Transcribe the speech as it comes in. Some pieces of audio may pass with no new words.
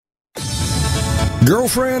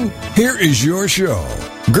Girlfriend, here is your show.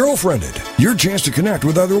 Girlfriended, your chance to connect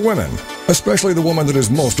with other women, especially the woman that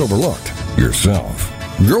is most overlooked, yourself.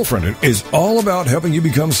 Girlfriended is all about helping you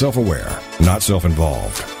become self-aware, not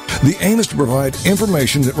self-involved. The aim is to provide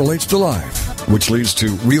information that relates to life, which leads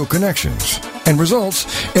to real connections and results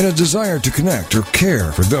in a desire to connect or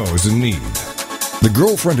care for those in need. The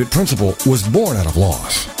Girlfriended principle was born out of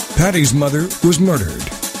loss. Patty's mother was murdered,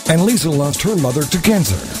 and Lisa lost her mother to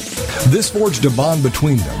cancer. This forged a bond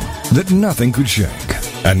between them that nothing could shake.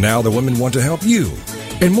 And now the women want to help you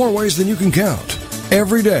in more ways than you can count,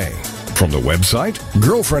 every day. From the website,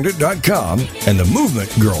 girlfriendit.com, and the movement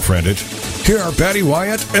Girlfriendit, here are Patty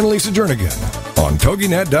Wyatt and Lisa Jernigan on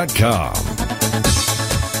TogiNet.com.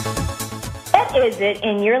 What is it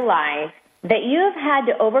in your life that you have had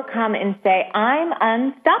to overcome and say, I'm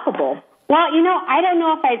unstoppable? Well, I don't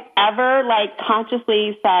know if I've ever,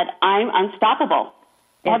 consciously said, I'm unstoppable.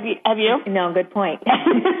 Have you? No, good point. But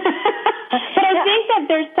I think that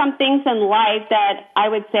there's some things in life that I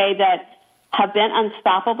would say that have been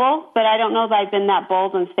unstoppable, but I don't know that I've been that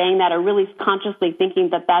bold in saying that or really consciously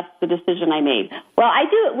thinking that that's the decision I made. Well, I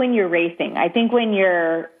do it when you're racing. I think when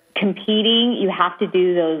you're competing, you have to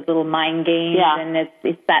do those little mind games, and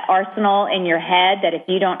it's that arsenal in your head that if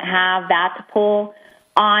you don't have that to pull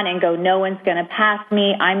on and go, no one's going to pass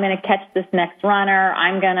me, I'm going to catch this next runner,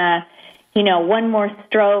 I'm going to, one more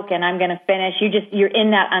stroke and I'm going to finish. You're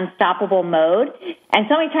in that unstoppable mode. And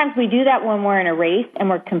so many times we do that when we're in a race and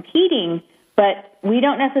we're competing, but we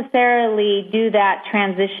don't necessarily do that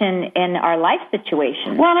transition in our life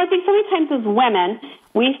situation. Well, and I think so many times as women,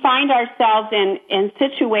 we find ourselves in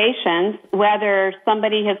situations, whether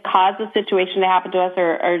somebody has caused a situation to happen to us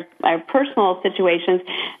or personal situations,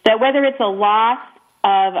 that whether it's a loss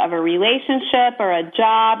of a relationship or a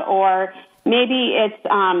job, or maybe it's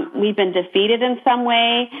we've been defeated in some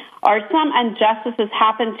way, or some injustice has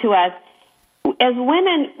happened to us. As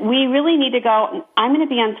women, we really need to go, I'm going to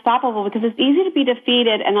be unstoppable, because it's easy to be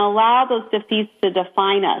defeated and allow those defeats to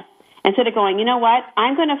define us. Instead of going, you know what,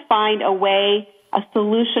 I'm going to find a way, a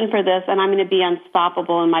solution for this, and I'm going to be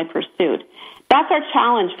unstoppable in my pursuit. That's our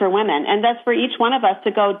challenge for women, and that's for each one of us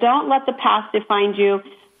to go, don't let the past define you,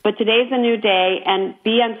 but today's a new day, and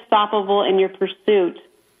be unstoppable in your pursuit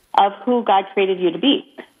of who God created you to be.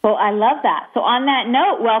 Well, I love that. So on that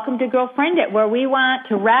note, welcome to Girlfriendit, where we want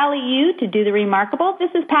to rally you to do the remarkable. This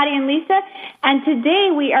is Patty and Lisa, and today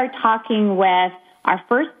we are talking with our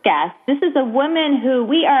first guest. This is a woman who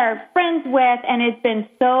we are friends with, and it's been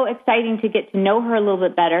so exciting to get to know her a little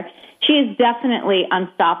bit better. She is definitely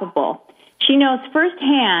unstoppable. She knows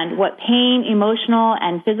firsthand what pain, emotional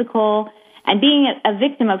and physical, and being a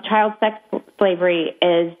victim of child sex slavery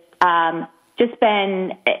is just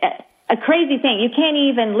been a crazy thing. You can't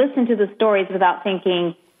even listen to the stories without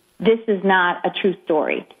thinking, this is not a true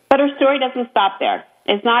story. But her story doesn't stop there.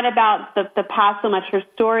 It's not about the past so much. Her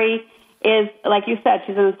story is, like you said,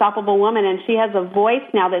 she's an unstoppable woman, and she has a voice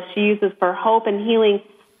now that she uses for hope and healing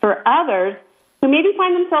for others who maybe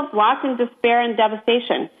find themselves locked in despair and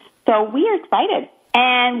devastation. So we are excited.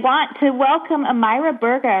 And want to welcome Amira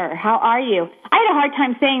Birger. How are you? I had a hard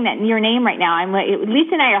time saying that your name right now.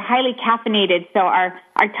 Lisa and I are highly caffeinated, so our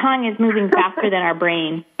tongue is moving faster than our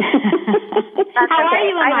brain. How are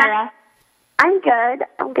you, Amira? I'm good.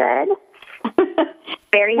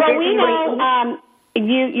 Very well, busy. We know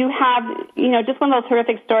you have just one of those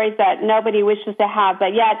horrific stories that nobody wishes to have,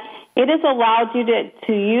 but yet it has allowed you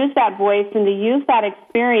to use that voice and to use that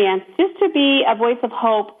experience just to be a voice of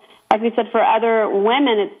hope, like we said, for other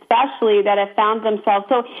women especially that have found themselves.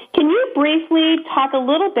 So can you briefly talk a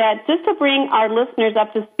little bit, just to bring our listeners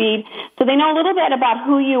up to speed, so they know a little bit about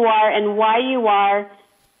who you are and why you are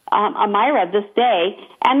Amira this day?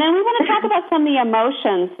 And then we want to talk about some of the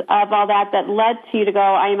emotions of all that led to you to go,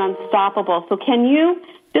 I am unstoppable. So can you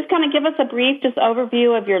just kind of give us a brief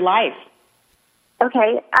overview of your life?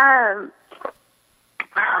 Okay. I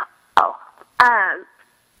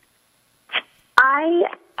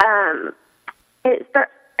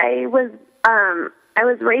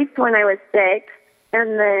was raped when I was 6,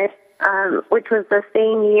 and which was the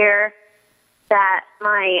same year that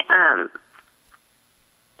my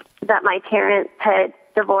parents had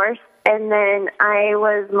divorced, and then I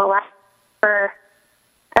was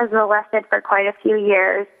molested for quite a few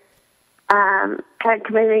years. Tried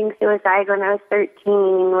committing suicide when I was 13,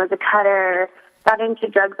 was a cutter, got into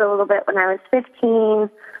drugs a little bit when I was 15,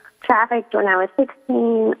 trafficked when I was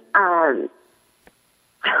 16, and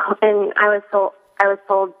I was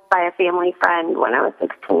sold by a family friend when I was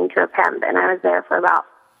 16 to a pimp, and I was there for about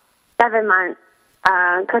 7 months.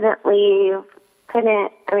 Couldn't leave.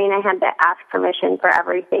 I had to ask permission for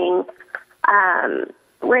everything.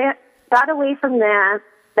 got away from them,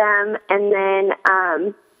 and then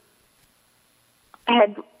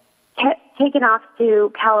had taken off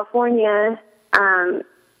to California.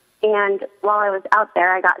 And while I was out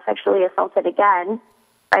there, I got sexually assaulted again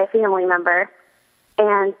by a family member.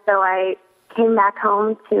 And so I came back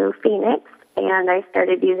home to Phoenix, and I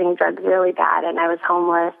started using drugs really bad, and I was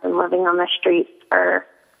homeless and living on the streets for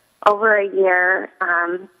over a year.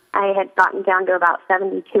 I had gotten down to about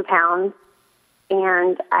 72 pounds,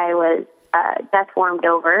 and I was death warmed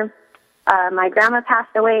over. My grandma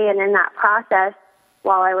passed away, and in that process,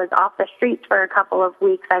 while I was off the streets for a couple of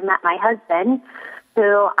weeks, I met my husband,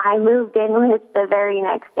 who I moved in with the very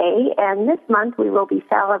next day, and this month we will be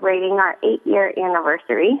celebrating our 8-year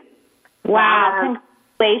anniversary. Wow,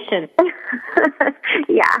 congratulations.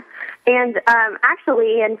 Yeah, and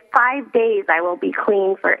actually in 5 days I will be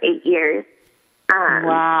clean for 8 years.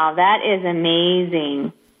 Wow, that is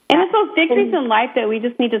amazing. And it's those victories in life that we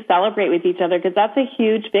just need to celebrate with each other, because that's a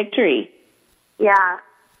huge victory. Yeah,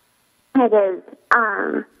 it is.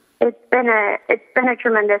 It's been a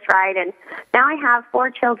tremendous ride, and now I have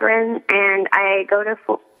 4 children, and I go to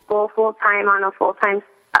school full time on a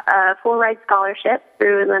full ride scholarship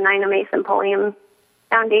through the Nina Mason Pulliam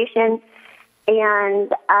Foundation,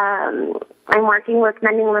 and I'm working with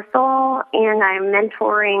Mending the Soul, and I'm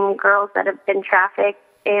mentoring girls that have been trafficked,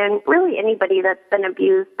 and really anybody that's been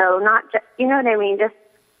abused. So not just, you know what I mean? Just,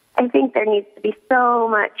 I think there needs to be so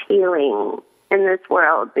much healing in this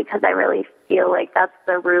world, because I really feel like that's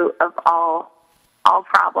the root of all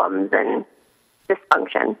problems and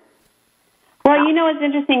dysfunction. Well, you know, it's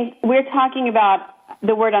interesting. We're talking about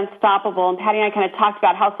the word unstoppable, and Patty and I kind of talked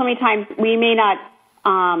about how so many times we may not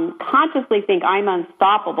consciously think I'm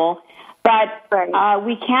unstoppable, but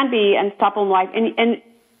we can be unstoppable in life. And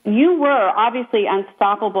you were obviously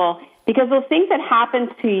unstoppable, because those things that happened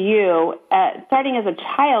to you, starting as a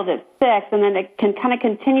child at 6, and then it kind of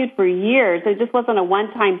continued for years. It just wasn't a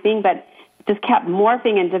one-time thing, but it just kept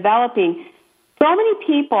morphing and developing. So many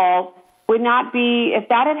people would not be, if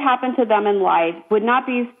that had happened to them in life, would not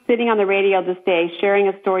be sitting on the radio this day sharing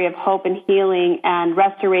a story of hope and healing and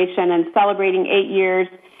restoration and celebrating 8 years,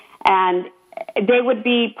 and they would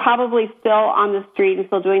be probably still on the street and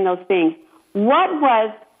still doing those things. What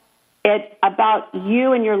was it about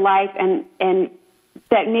you and your life and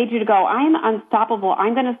that made you to go, I'm unstoppable,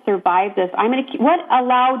 I'm going to survive this, what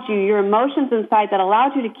allowed you, your emotions inside that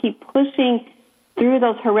allowed you to keep pushing through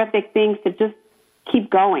those horrific things, to just keep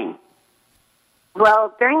going?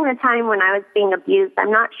 Well, during the time when I was being abused,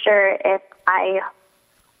 I'm not sure if I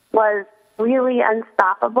was really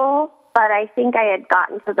unstoppable, but I think I had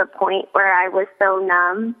gotten to the point where I was so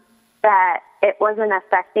numb that it wasn't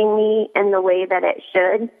affecting me in the way that it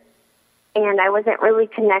should. And I wasn't really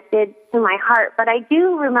connected to my heart. But I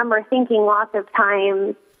do remember thinking lots of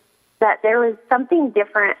times that there was something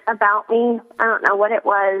different about me. I don't know what it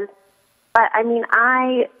was. But, I mean,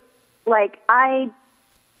 I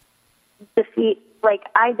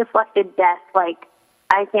deflected death,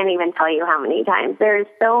 I can't even tell you how many times. There's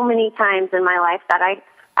so many times in my life that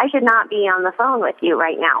I should not be on the phone with you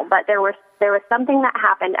right now. But there was something that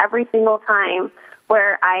happened every single time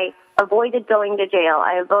where I avoided going to jail.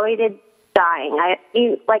 I avoided dying. I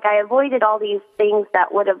avoided all these things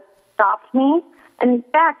that would have stopped me. And in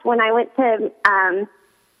fact, when I went to, I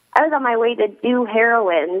was on my way to do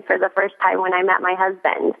heroin for the first time when I met my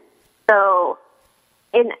husband. So,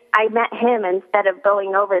 I met him instead of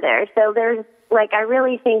going over there. So there's, I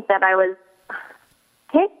really think that I was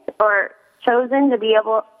picked or chosen to be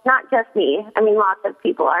able, not just me, I mean, lots of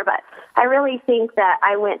people are, but I really think that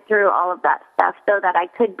I went through all of that stuff so that I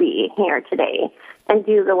could be here today and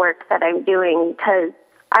do the work that I'm doing, because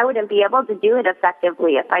I wouldn't be able to do it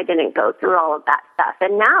effectively if I didn't go through all of that stuff.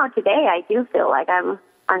 And now, today, I do feel like I'm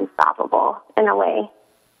unstoppable in a way.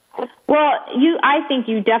 Well, I think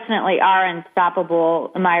you definitely are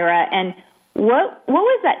unstoppable, Amira. And what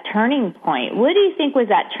was that turning point? What do you think was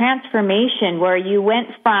that transformation where you went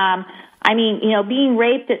from, being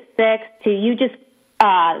raped at 6 to you just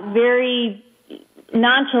very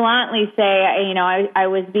nonchalantly say, I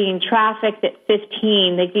was being trafficked at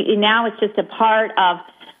 15. Now it's just a part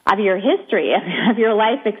of your history, of your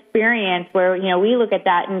life experience, where, we look at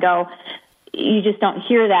that and go, you just don't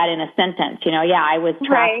hear that in a sentence. I was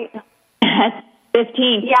trafficked at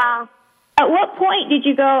 15. Yeah. At what point did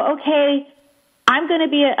you go, okay, I'm going to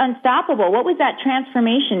be unstoppable? What was that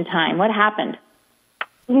transformation time? What happened?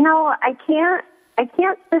 I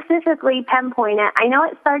can't specifically pinpoint it. I know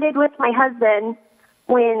it started with my husband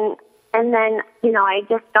and then, I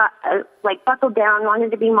just got, buckled down,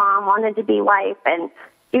 wanted to be mom, wanted to be wife, and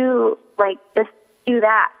do, just do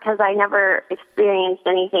that because I never experienced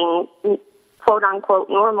anything quote unquote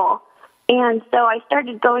normal. And so I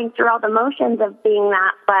started going through all the motions of being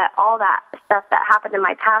that, but all that stuff that happened in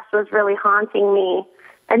my past was really haunting me.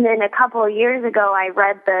 And then a couple of years ago, I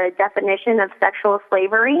read the definition of sexual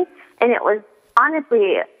slavery, and it was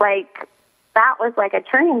honestly like, that was like a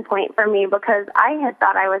turning point for me because I had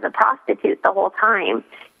thought I was a prostitute the whole time.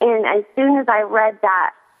 And as soon as I read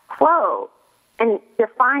that quote and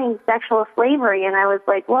defined sexual slavery, and I was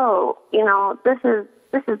like, whoa, you know, this is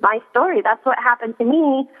my story. That's what happened to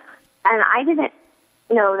me. And I didn't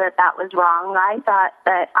know that that was wrong. I thought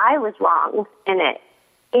that I was wrong in it.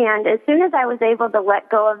 And as soon as I was able to let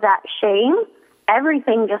go of that shame,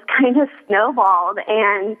 everything just kind of snowballed.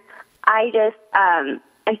 And I just, I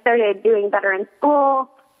started doing better in school.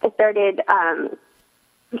 I started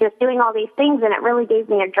just doing all these things, and it really gave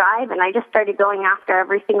me a drive. And I just started going after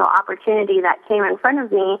every single opportunity that came in front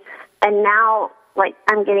of me. And now, like,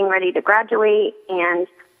 I'm getting ready to graduate, and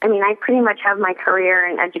I mean, I pretty much have my career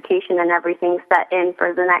and education and everything set in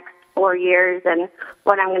for the next 4 years and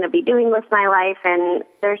what I'm going to be doing with my life. And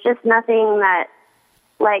there's just nothing that,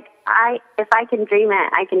 like, if I can dream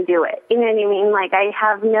it, I can do it. You know what I mean? Like, I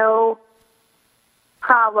have no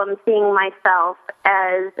problem seeing myself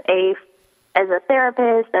as a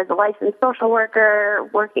therapist, as a licensed social worker,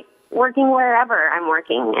 working wherever I'm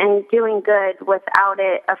working and doing good without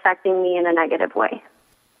it affecting me in a negative way.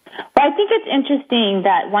 But I think it's interesting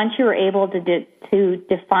that once you were able to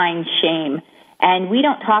define shame, and we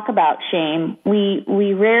don't talk about shame, we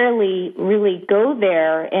rarely really go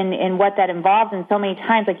there and what that involves. And so many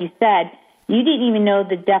times, like you said, you didn't even know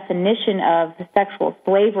the definition of sexual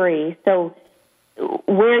slavery. So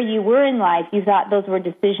where you were in life, you thought those were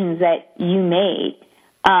decisions that you made.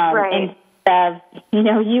 Right. Of, you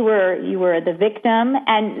know, you were the victim,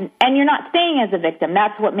 and you're not staying as a victim.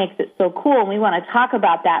 That's what makes it so cool, and we want to talk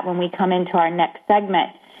about that when we come into our next segment,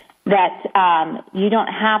 that you don't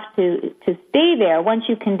have to stay there. Once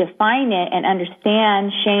you can define it and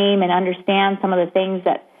understand shame and understand some of the things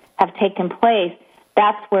that have taken place,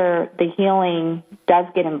 that's where the healing does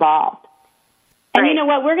get involved. And you know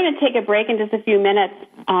what? We're going to take a break in just a few minutes,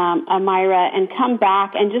 Amira, and come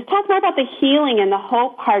back and just talk more about the healing and the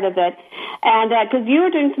hope part of it. And because you are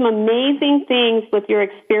doing some amazing things with your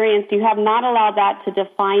experience, you have not allowed that to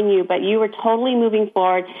define you, but you were totally moving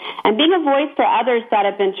forward and being a voice for others that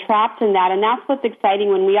have been trapped in that. And that's what's exciting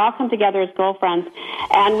when we all come together as girlfriends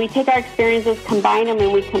and we take our experiences, combine them,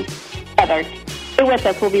 and we come together. Stay with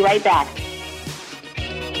us. We'll be right back.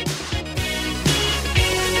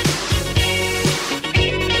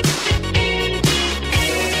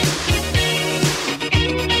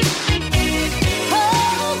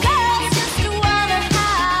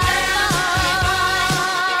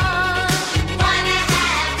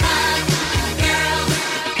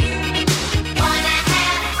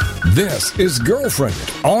 This is Girlfriended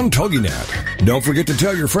on TogiNet. Don't forget to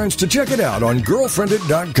tell your friends to check it out on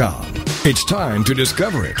girlfriended.com. It's time to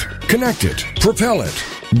discover it, connect it, propel it,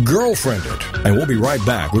 Girlfriended. And we'll be right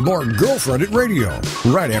back with more Girlfriended Radio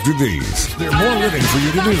right after these. There's more living for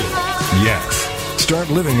you to do. Yes. Start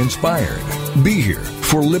living inspired. Be here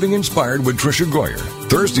for Living Inspired with Tricia Goyer,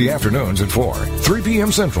 Thursday afternoons at 4, 3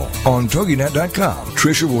 p.m. Central on TogiNet.com.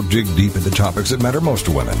 Tricia will dig deep into topics that matter most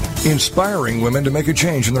to women, inspiring women to make a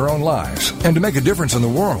change in their own lives and to make a difference in the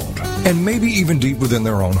world, and maybe even deep within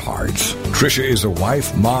their own hearts. Tricia is a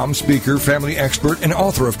wife, mom, speaker, family expert, and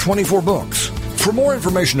author of 24 books. For more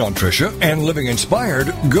information on Tricia and Living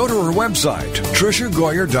Inspired, go to her website,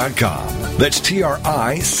 TriciaGoyer.com. That's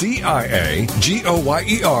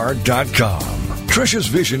TriciaGoyer.com. Tricia's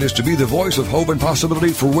vision is to be the voice of hope and possibility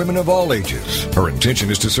for women of all ages. Her intention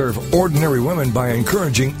is to serve ordinary women by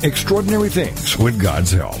encouraging extraordinary things with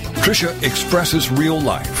God's help. Tricia expresses real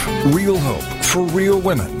life, real hope for real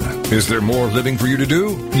women. Is there more living for you to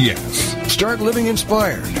do? Yes. Start living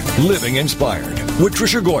inspired. Living Inspired with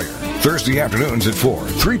Tricia Goyer. Thursday afternoons at 4,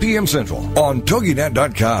 3 p.m. Central on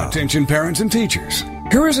TogiNet.com. Attention parents and teachers.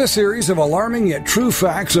 Here is a series of alarming yet true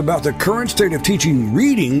facts about the current state of teaching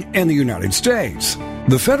reading in the United States.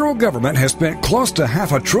 The federal government has spent close to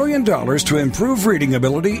 $500 billion to improve reading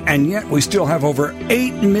ability, and yet we still have over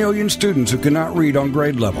 8 million students who cannot read on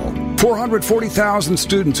grade level. 440,000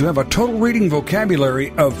 students who have a total reading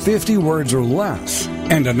vocabulary of 50 words or less,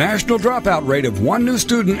 and a national dropout rate of 1 new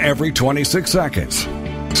student every 26 seconds.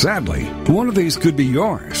 Sadly, one of these could be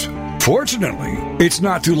yours. Fortunately, it's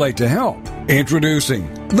not too late to help.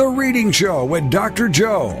 Introducing The Reading Show with Dr.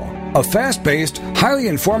 Joe, a fast-paced, highly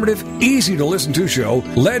informative, easy-to-listen-to show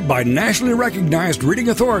led by nationally recognized reading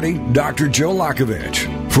authority Dr. Joe Lakovich.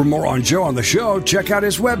 For more on Joe on the show, check out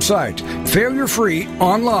his website,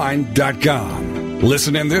 failurefreeonline.com.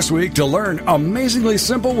 Listen in this week to learn amazingly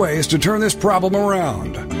simple ways to turn this problem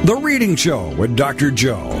around. The Reading Show with Dr.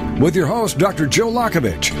 Joe, with your host, Dr. Joe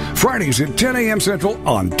Lakovich, Fridays at 10 a.m. Central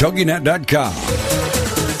on TogiNet.com.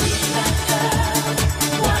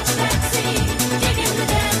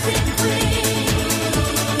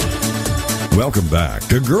 Welcome back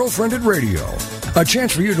to Girlfriended Radio. A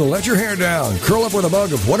chance for you to let your hair down, curl up with a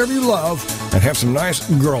mug of whatever you love, and have some nice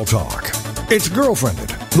girl talk. It's Girlfriended,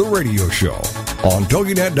 the radio show, on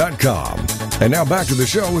TogiNet.com. And now back to the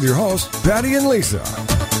show with your hosts, Patty and Lisa.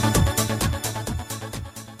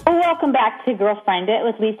 Welcome back to Girlfriended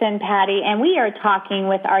with Lisa and Patty, and we are talking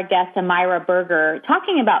with our guest, Amira Birger,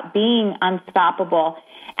 talking about being unstoppable.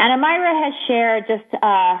 And Amira has shared just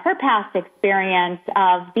her past experience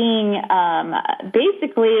of being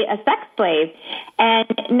basically a sex slave, and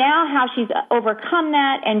now how she's overcome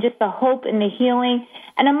that and just the hope and the healing.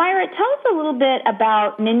 And Amira, tell us a little bit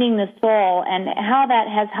about Mending the Soul and how that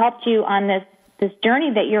has helped you on this journey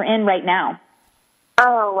that you're in right now.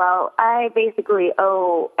 Oh, well, I basically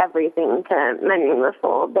owe everything to Mending the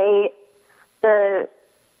Soul.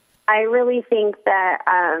 I really think that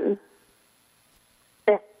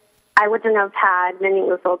if I wouldn't have had Mending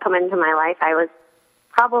the Soul come into my life, I was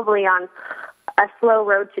probably on a slow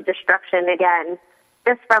road to destruction again,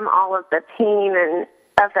 just from all of the pain and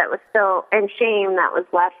stuff that was still, and shame that was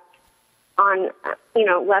left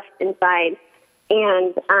inside.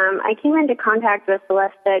 And I came into contact with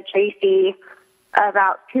Celeste Tracy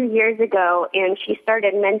about 2 years ago, and she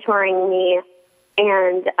started mentoring me,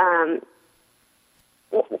 and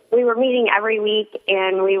we were meeting every week,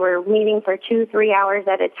 and we were meeting for 2-3 hours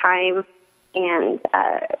at a time, and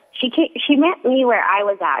she met me where I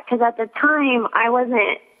was at, because at the time I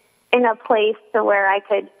wasn't in a place to where I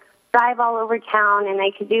could drive all over town and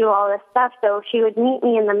I could do all this stuff, so she would meet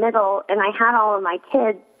me in the middle, and I had all of my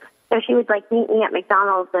kids, so she would meet me at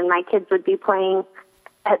McDonald's, and my kids would be playing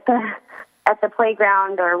at the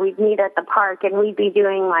playground, or we'd meet at the park, and we'd be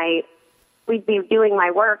doing my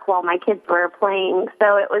work while my kids were playing.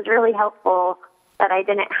 So it was really helpful that I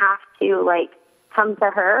didn't have to come to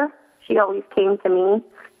her. She always came to me,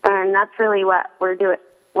 and that's really what we're doing.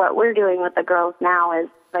 What we're doing with the girls now is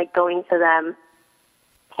going to them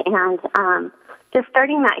and just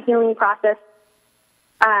starting that healing process.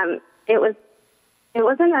 It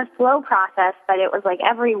wasn't a slow process, but it was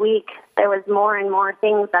every week there was more and more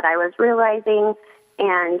things that I was realizing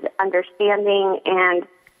and understanding, and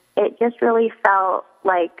it just really felt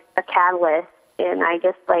like a catalyst, and I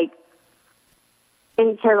just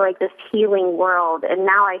into this healing world, and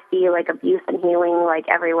now I see abuse and healing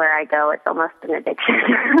everywhere I go. It's almost an addiction.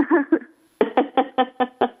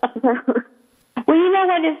 Well, you know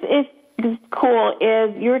what is cool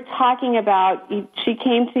is you're talking about, she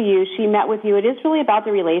came to you, she met with you. It is really about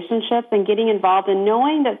the relationships and getting involved and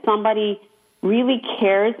knowing that somebody really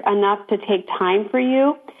cares enough to take time for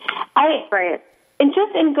you. Right. And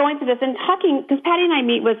just in going through this and talking, because Patty and I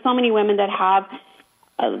meet with so many women that have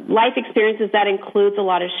life experiences that includes a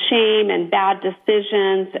lot of shame and bad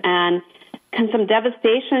decisions and some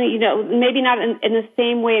devastation, maybe not in the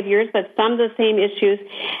same way of yours, but some of the same issues.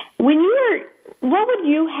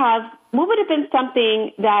 What would have been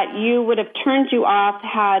something that you would have turned you off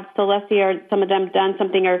had Celeste or some of them done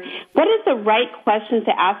something? Or what is the right question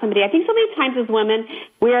to ask somebody? I think so many times as women,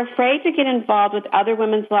 we're afraid to get involved with other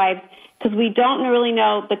women's lives because we don't really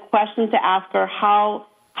know the questions to ask or how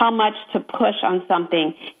much to push on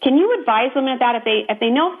something. Can you advise women of that if they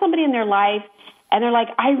know somebody in their life and they're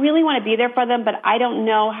I really want to be there for them, but I don't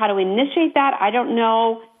know how to initiate that. I don't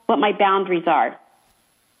know what my boundaries are.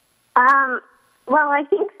 Well, I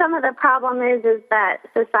think some of the problem is that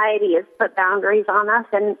society has put boundaries on us,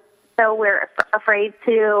 and so we're afraid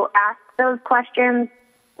to ask those questions.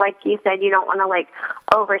 Like you said, you don't want to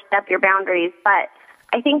overstep your boundaries, but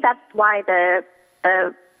I think that's why the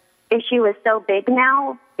issue is so big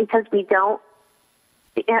now, because we don't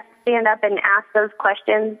stand up and ask those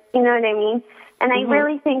questions. You know what I mean? And I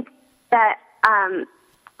really think that I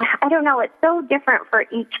don't know. It's so different for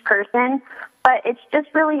each person, but it's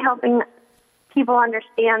just really helping people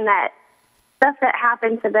understand that stuff that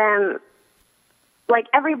happened to them,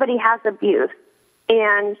 everybody has abuse,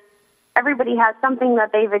 and everybody has something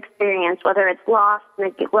that they've experienced, whether it's loss,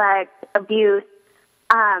 neglect, abuse,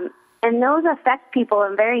 and those affect people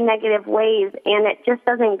in very negative ways, and it just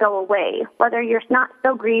doesn't go away. Whether you're not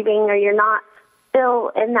still grieving or you're not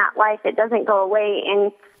still in that life, it doesn't go away.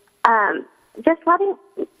 And just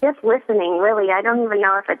listening, really. I don't even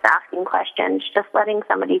know if it's asking questions. Just letting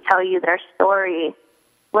somebody tell you their story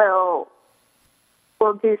will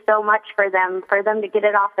will do so much for them to get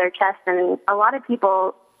it off their chest. And a lot of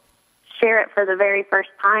people share it for the very first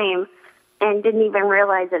time and didn't even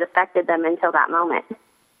realize it affected them until that moment.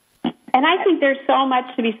 And I think there's so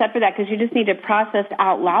much to be said for that, because you just need to process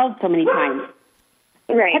out loud so many times.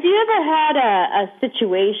 Right. Have you ever had a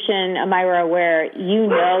situation, Amira, where you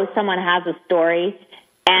know someone has a story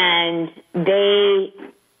and they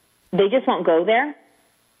just won't go there?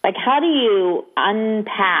 Like, how do you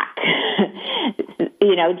unpack,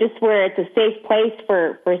 just where it's a safe place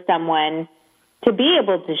for someone to be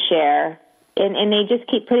able to share, and they just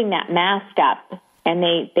keep putting that mask up, and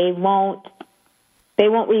they won't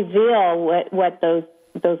reveal what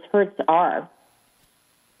those hurts are?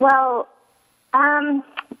 Well, I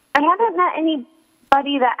haven't met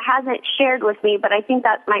anybody that hasn't shared with me, but I think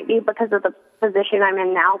that might be because of the position I'm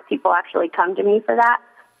in now. People actually come to me for that.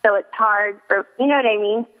 So it's hard for, you know what I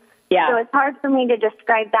mean? Yeah. So it's hard for me to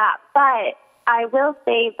describe that. But I will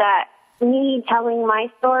say that me telling my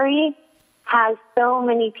story has so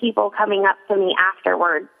many people coming up to me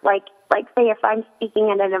afterwards. Like say if I'm speaking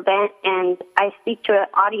at an event and I speak to an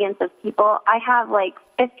audience of people, I have like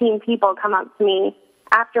 15 people come up to me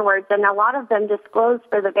afterwards, and a lot of them disclose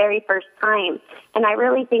for the very first time. And I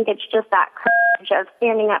really think it's just that courage of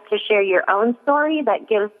standing up to share your own story that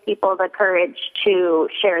gives people the courage to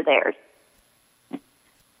share theirs.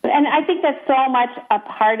 And I think that's so much a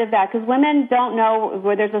part of that, because women don't know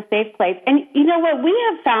where there's a safe place. And you know what we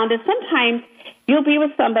have found is sometimes you'll be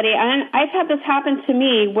with somebody, and I've had this happen to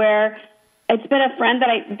me where it's been a friend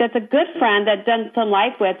that's a good friend that I've done some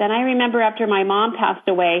life with. And I remember after my mom passed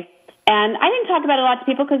away, and I didn't talk about it a lot to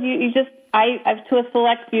people because I've to a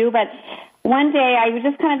select few, but one day I was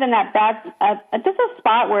just kind of in that just a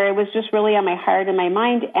spot where it was just really on my heart and my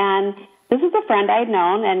mind. And this is a friend I had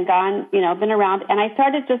known and been around, and I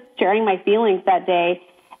started just sharing my feelings that day.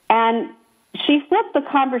 And she flipped the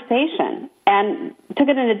conversation and took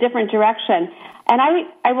it in a different direction. And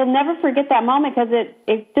I will never forget that moment, because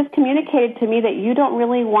it just communicated to me that you don't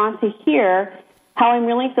really want to hear how I'm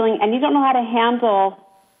really feeling, and you don't know how to handle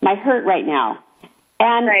my hurt right now.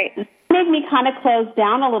 And right. It made me kind of close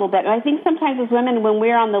down a little bit. And I think sometimes as women, when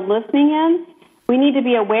we're on the listening end, we need to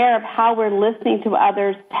be aware of how we're listening to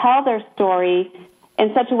others tell their story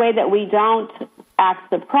in such a way that we don't act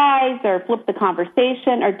surprised or flip the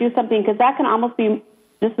conversation or do something, because that can almost be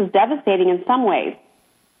just as devastating in some ways.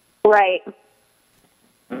 Right.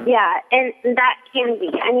 Yeah, and that can be.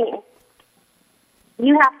 I mean,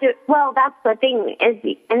 you have to, well, that's the thing,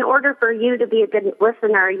 is in order for you to be a good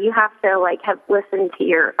listener, you have to, have listened to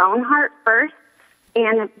your own heart first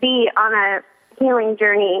and be on a healing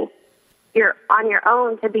journey. You're on your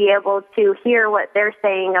own to be able to hear what they're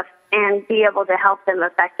saying and be able to help them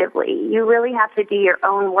effectively. You really have to do your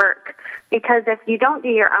own work, because if you don't do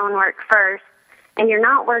your own work first and you're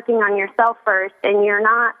not working on yourself first and you're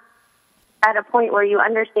not at a point where you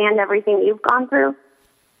understand everything you've gone through,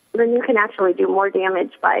 then you can actually do more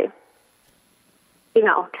damage by,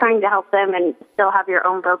 trying to help them and still have your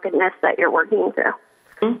own brokenness that you're working through.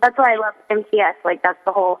 Mm-hmm. That's why I love MTS. That's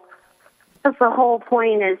the whole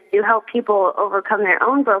point, is to help people overcome their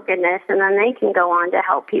own brokenness, and then they can go on to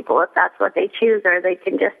help people if that's what they choose, or they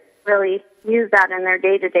can just really use that in their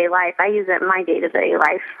day-to-day life. I use it in my day-to-day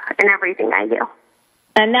life in everything I do.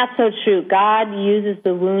 And that's so true. God uses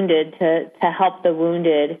the wounded to help the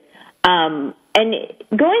wounded. And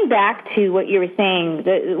going back to what you were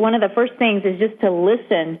saying, one of the first things is just to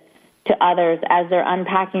listen to others as they're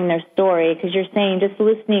unpacking their story, because you're saying just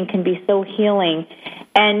listening can be so healing.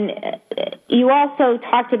 And you also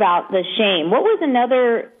talked about the shame. What was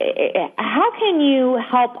how can you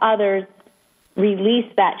help others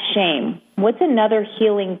release that shame? What's another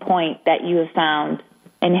healing point that you have found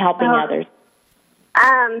in helping others?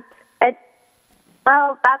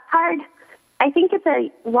 Well, that's hard. I think it's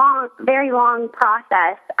a very long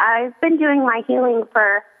process. I've been doing my healing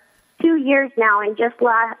for 2 years now, and just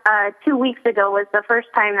 2 weeks ago was the first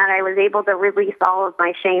time that I was able to release all of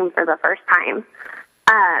my shame for the first time.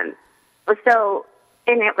 And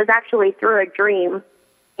it was actually through a dream,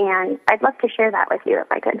 and I'd love to share that with you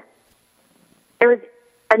if I could. It was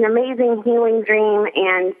an amazing healing dream,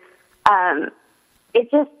 and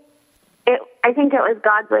I think it was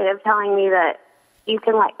God's way of telling me that you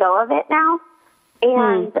can let go of it now.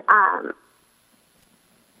 And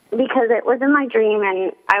because it was in my dream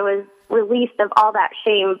and I was released of all that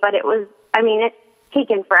shame, but it's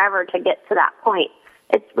taken forever to get to that point.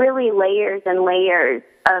 It's really layers and layers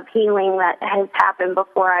of healing that has happened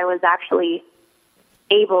before I was actually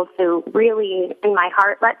able to really, in my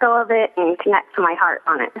heart, let go of it and connect to my heart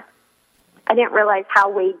on it. I didn't realize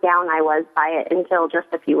how weighed down I was by it until just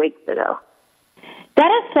a few weeks ago. That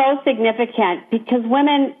is so significant because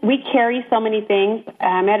women, we carry so many things.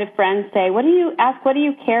 I had a friend say, what do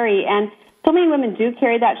you carry? And so many women do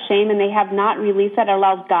carry that shame, and they have not released that. It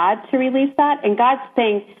allows God to release that. And God's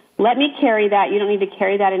saying, let me carry that. You don't need to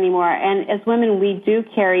carry that anymore. And as women, we do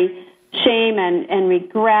carry shame and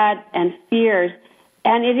regret and fears.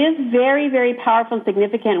 And it is very, very powerful and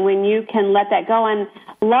significant when you can let that go. And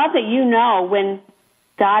love that you know when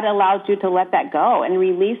God allows you to let that go and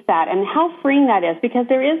release that, and how freeing that is, because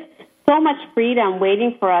there is so much freedom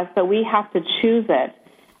waiting for us, but we have to choose it.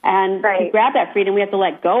 And to grab that freedom, we have to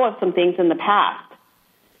let go of some things in the past.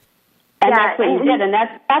 And that's what you did, and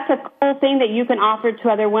that's a cool thing that you can offer to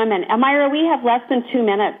other women. Amira, we have less than 2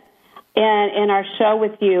 minutes in our show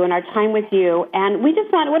with you and our time with you, and we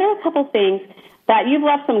just want, what are a couple things that you've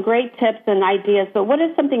left some great tips and ideas, but what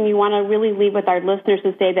is something you want to really leave with our listeners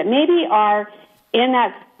today that maybe are in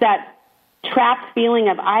that trapped feeling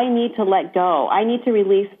of, I need to let go, I need to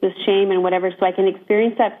release this shame and whatever so I can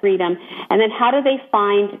experience that freedom, and then how do they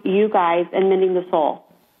find you guys in Mending the Soul?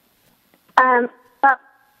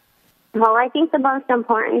 Well, I think the most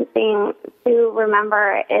important thing to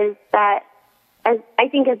remember is that I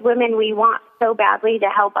think as women, we want so badly to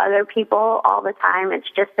help other people all the time. It's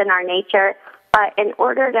just in our nature. But in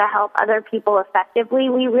order to help other people effectively,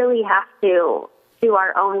 we really have to do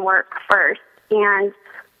our own work first. And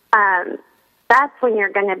that's when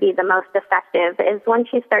you're going to be the most effective, is once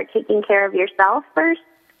you start taking care of yourself first,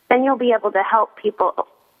 then you'll be able to help people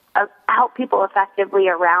effectively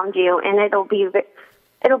around you. And it'll be,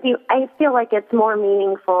 I feel like it's more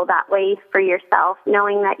meaningful that way for yourself,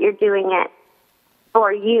 knowing that you're doing it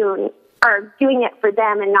for you, or doing it for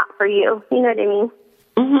them and not for you. You know what I mean?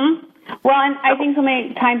 Mm-hmm. Well, and I think so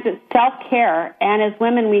many times it's self-care, and as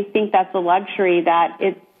women we think that's a luxury, that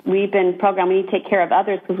we've been programmed, we need to take care of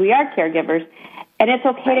others because we are caregivers, and it's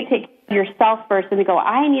okay to take care of yourself first and to go,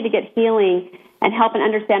 I need to get healing and help and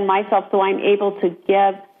understand myself so I'm able to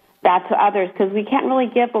give that to others, because we can't really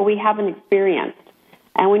give what we haven't experienced.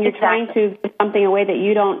 And when you're trying to give something away that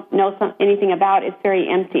you don't know anything about, it's very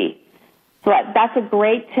empty. So that's a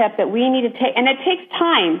great tip that we need to take, and it takes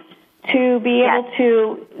time to be able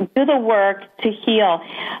to do the work to heal.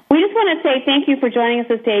 We just want to say thank you for joining us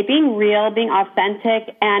this day, being real, being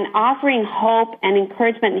authentic, and offering hope and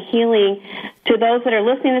encouragement and healing to those that are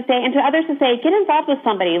listening this day, and to others to say, get involved with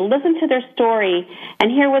somebody, listen to their story, and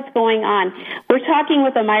hear what's going on. We're talking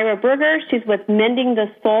with Amira Birger. She's with Mending the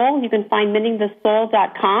Soul. You can find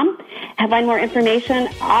mendingthesoul.com and find more information.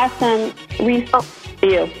 Awesome resource for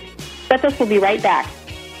you. But this will be right back.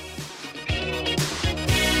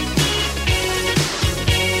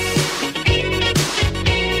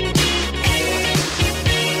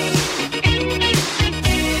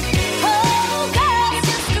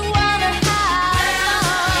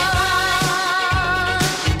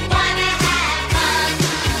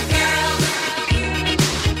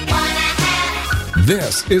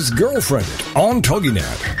 This is Girlfriended on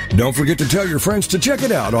TogiNet. Don't forget to tell your friends to check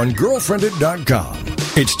it out on girlfriended.com.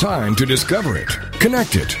 It's time to discover it,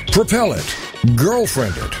 connect it, propel it,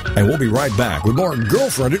 Girlfriended. And we'll be right back with more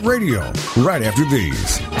Girlfriended Radio right after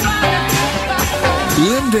these.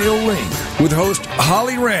 Lindale Link with host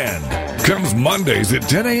Holly Rand comes Mondays at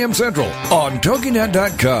 10 a.m. Central on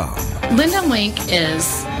TogiNet.com. Lindale Link is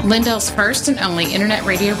Lindale's first and only internet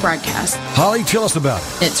radio broadcast. Holly, tell us about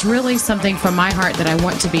it. It's really something from my heart that I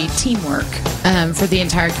want to be teamwork for the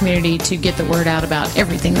entire community to get the word out about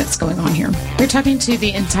everything that's going on here. We're talking to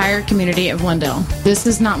the entire community of Lindale. This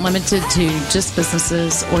is not limited to just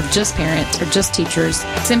businesses or just parents or just teachers.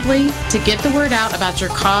 Simply, to get the word out about your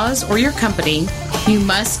cause or your company, you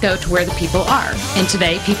must go to where the people are. And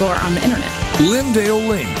today, people are on the internet. Lindale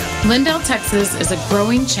Link. Lindale, Texas is a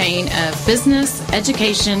growing chain of business,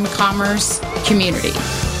 education, commerce, community.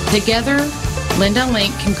 Together, Lindale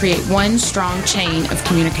Link can create one strong chain of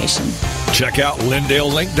communication. Check out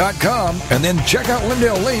LindaleLink.com and then check out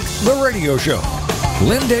Lindale Link, the radio show.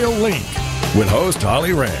 Lindale Link with host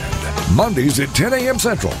Holly Rand. Mondays at 10 a.m.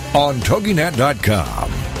 Central on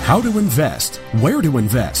TogiNet.com. How to invest, where to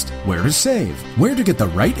invest, where to save, where to get the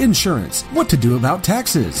right insurance, what to do about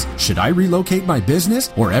taxes. Should I relocate my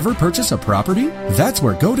business or ever purchase a property? That's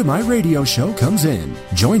where Go to My Radio Show comes in.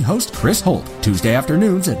 Join host Chris Holt Tuesday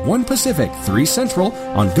afternoons at 1 Pacific, 3 Central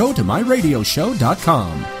on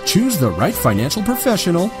GoToMyRadioShow.com. Choose the right financial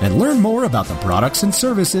professional and learn more about the products and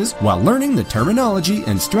services while learning the terminology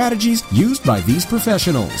and strategies used by these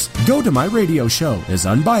professionals. Go to My Radio Show is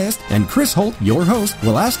unbiased, and Chris Holt, your host,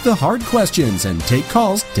 will ask ask the hard questions and take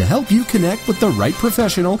calls to help you connect with the right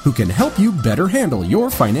professional who can help you better handle your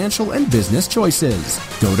financial and business choices.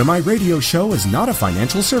 Go To My Radio Show is not a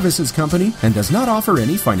financial services company and does not offer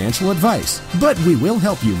any financial advice, but we will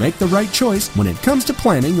help you make the right choice when it comes to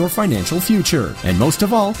planning your financial future, and most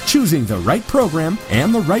of all, choosing the right program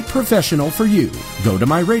and the right professional for you. Go To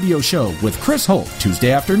My Radio Show with Chris Holt, Tuesday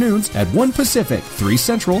afternoons at 1 Pacific, 3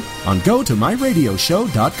 Central on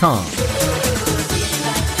GoToMyRadioShow.com.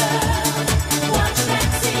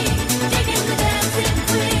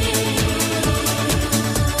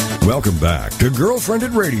 Welcome back to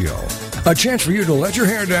Girlfriended Radio, a chance for you to let your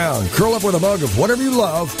hair down, curl up with a mug of whatever you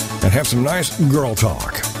love, and have some nice girl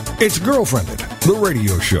talk. It's Girlfriended, the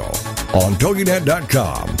radio show, on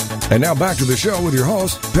TogiNet.com. And now back to the show with your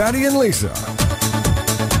hosts, Patty and Lisa.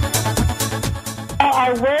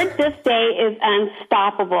 Our word this day is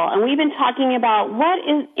unstoppable, and we've been talking about what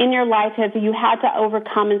is in your life have you had to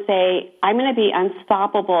overcome and say, I'm going to be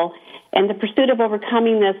unstoppable in the pursuit of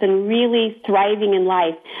overcoming this and really thriving in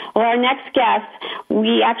life. Well, our next guest,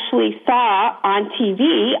 we actually saw on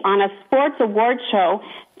TV on a sports award show,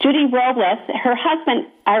 Judy Robles, her son.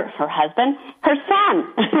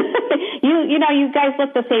 You guys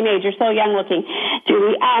look the same age. You're so young looking,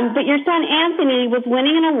 Judy. But your son Anthony was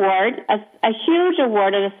winning an award, a huge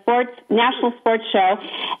award at a national sports show,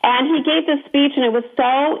 and he gave this speech, and it was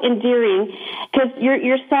so endearing because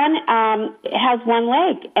your son has one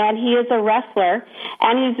leg, and he is a wrestler,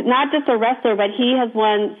 and he's not just a wrestler, but he has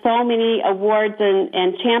won so many awards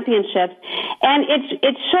and championships, and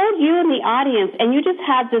it showed you in the audience, and you just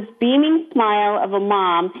had this beaming smile of a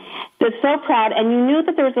mom that's so proud, and you knew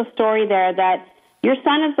that there was a story there that your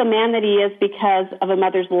son is the man that he is because of a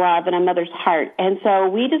mother's love and a mother's heart. And so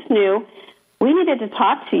we just knew we needed to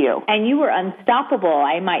talk to you. And you were unstoppable,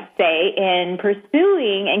 I might say, in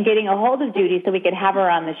pursuing and getting a hold of Judy so we could have her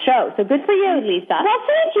on the show. So good for you, Lisa. Well,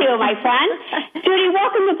 thank you, my friend. Judy,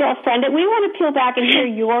 welcome to Girlfriend. We want to peel back and hear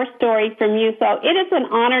your story from you. So it is an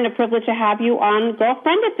honor and a privilege to have you on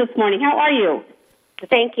Girlfriend this morning. How are you?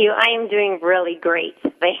 Thank you. I am doing really great.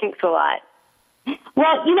 Thanks a lot.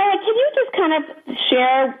 Well, can you just kind of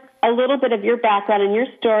share a little bit of your background and your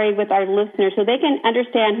story with our listeners so they can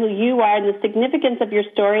understand who you are and the significance of your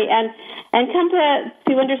story and come to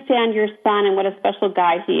understand your son and what a special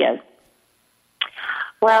guy he is?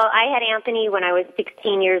 Well, I had Anthony when I was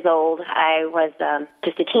 16 years old. I was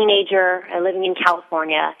just a teenager living in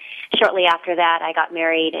California. Shortly after that, I got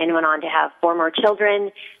married and went on to have 4 more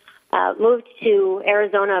children. Moved to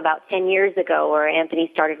Arizona about 10 years ago where Anthony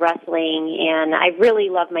started wrestling, and I really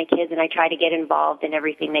love my kids, and I try to get involved in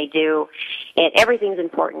everything they do. Everything's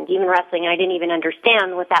important, even wrestling. I didn't even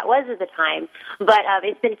understand what that was at the time, but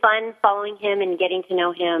it's been fun following him and getting to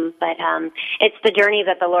know him, but it's the journey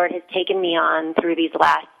that the Lord has taken me on through these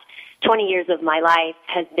last 20 years of my life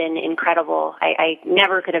has been incredible. I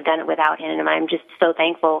never could have done it without him, and I'm just so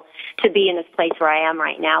thankful to be in this place where I am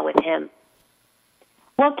right now with him.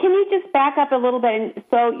 Well, can you just back up a little bit?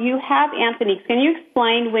 So you have Anthony. Can you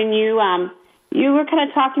explain when you were kind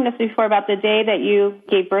of talking to us before about the day that you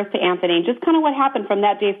gave birth to Anthony, just kind of what happened from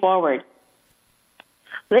that day forward?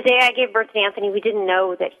 The day I gave birth to Anthony, we didn't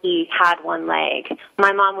know that he had one leg.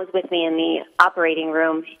 My mom was with me in the operating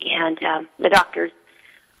room, and the doctors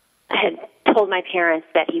had told my parents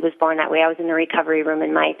that he was born that way. I was in the recovery room,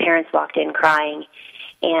 and my parents walked in crying,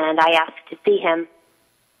 and I asked to see him.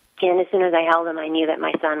 And as soon as I held him, I knew that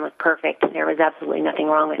my son was perfect. There was absolutely nothing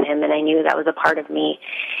wrong with him, and I knew that was a part of me.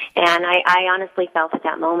 And I honestly felt at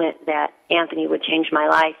that moment that Anthony would change my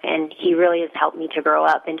life, and he really has helped me to grow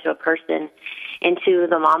up into a person, into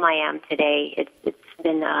the mom I am today. It's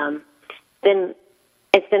been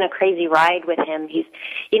a crazy ride with him. He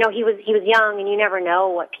was young, and you never know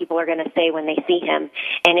what people are going to say when they see him.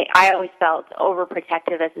 And I always felt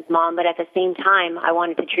overprotective as his mom, but at the same time, I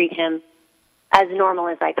wanted to treat him as normal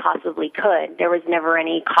as I possibly could. There was never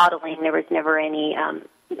any coddling. There was never any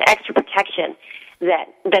extra protection that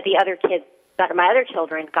the other kids, that my other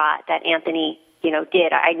children got, that Anthony,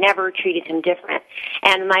 did. I never treated him different.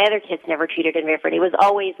 And my other kids never treated him different. It was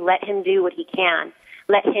always let him do what he can.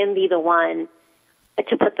 Let him be the one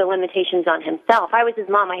to put the limitations on himself. I was his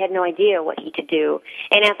mom. I had no idea what he could do.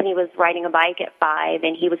 And Anthony was riding a bike at 5,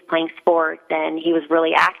 and he was playing sports, and he was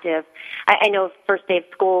really active. I know first day of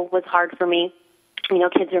school was hard for me.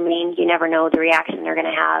 Kids are mean. You never know the reaction they're going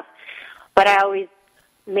to have. But I always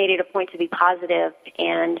made it a point to be positive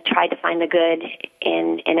and tried to find the good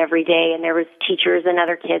in every day. And there was teachers and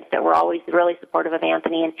other kids that were always really supportive of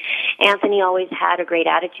Anthony. And Anthony always had a great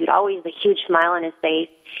attitude, always a huge smile on his face.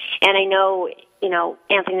 And I know,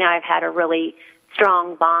 Anthony and I have had a really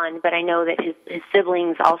strong bond, but I know that his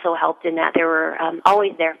siblings also helped in that. They were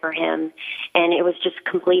always there for him, and it was just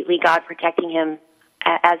completely God protecting him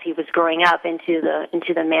as he was growing up into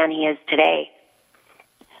the man he is today.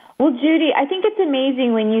 Well, Judy, I think it's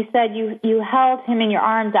amazing when you said you held him in your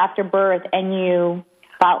arms after birth and you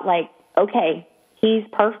felt like, okay, he's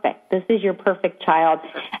perfect. This is your perfect child.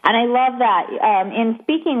 And I love that. In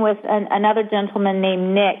speaking with another gentleman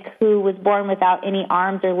named Nick, who was born without any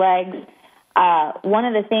arms or legs, one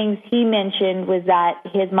of the things he mentioned was that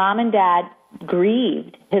his mom and dad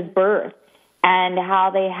grieved his birth and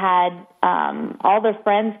how they had all their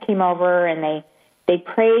friends came over and they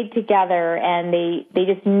prayed together and they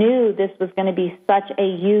just knew this was going to be such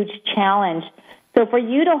a huge challenge. So for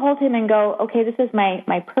you to hold him and go, okay, this is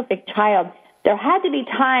my perfect child, there had to be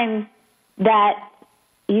times that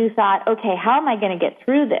you thought, okay, how am I going to get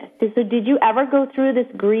through this? So did you ever go through this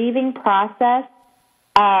grieving process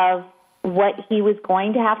of what he was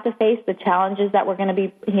going to have to face, the challenges that were going to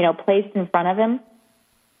be, placed in front of him?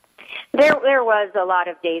 There was a lot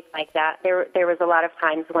of days like that. There was a lot of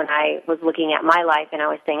times when I was looking at my life and I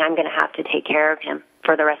was saying, I'm going to have to take care of him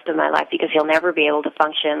for the rest of my life because he'll never be able to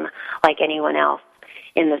function like anyone else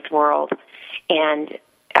in this world. And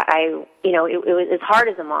it was hard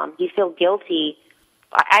as a mom. You feel guilty.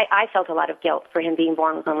 I felt a lot of guilt for him being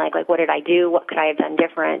born with one leg. Like, what did I do? What could I have done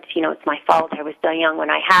different? It's my fault. I was so young when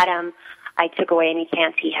I had him. I took away any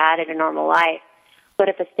chance he had at a normal life. But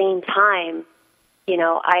at the same time,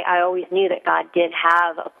 I always knew that God did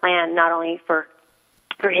have a plan not only for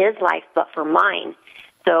his life, but for mine.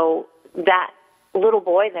 So that little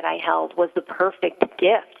boy that I held was the perfect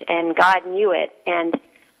gift, and God knew it. And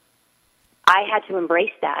I had to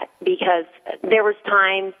embrace that because there was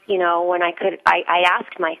times, when I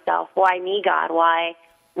asked myself, why me, God?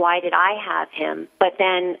 Why did I have him? But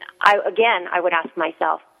then I would ask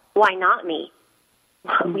myself, why not me?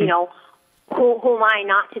 Mm-hmm. Who am I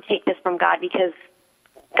not to take this from God? Because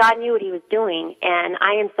God knew what he was doing, and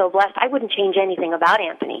I am so blessed. I wouldn't change anything about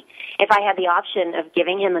Anthony. If I had the option of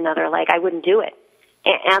giving him another leg, I wouldn't do it.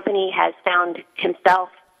 Anthony has found himself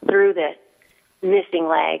through this missing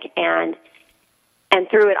leg, and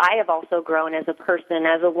through it, I have also grown as a person,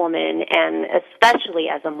 as a woman, and especially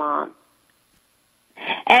as a mom.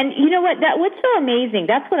 And you know what? What's so amazing,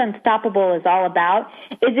 that's what Unstoppable is all about,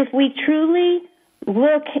 is if we truly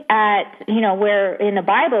look at, where in the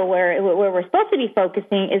Bible, where we're supposed to be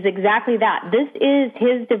focusing is exactly that. This is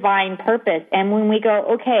his divine purpose. And when we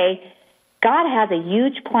go, okay, God has a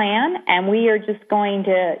huge plan, and we are just going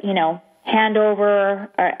to, hand over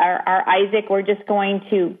our Isaac, we're just going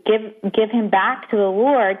to give him back to the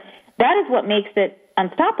Lord, that is what makes it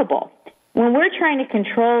unstoppable. When we're trying to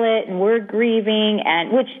control it and we're grieving,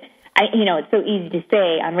 and which, it's so easy to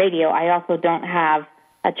say on radio, I also don't have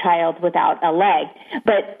a child without a leg.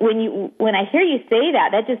 But when I hear you say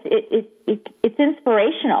that just, it's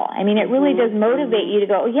inspirational. I mean, it really does motivate you to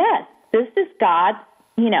go, yes, this is God's,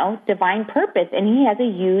 divine purpose, and he has a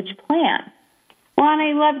huge plan. Well, and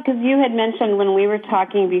I love, because you had mentioned when we were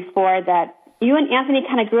talking before that you and Anthony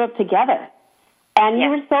kind of grew up together. And you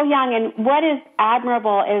were so young, and what is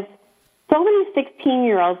admirable is so many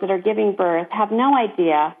 16-year-olds that are giving birth have no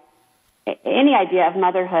idea, any idea of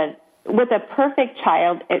motherhood with a perfect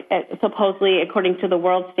child, supposedly according to the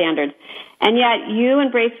world standards. And yet you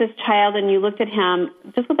embraced this child and you looked at him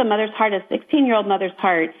just with a mother's heart, a 16-year-old mother's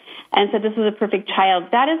heart, and said this is a perfect child.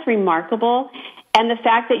 That is remarkable. And the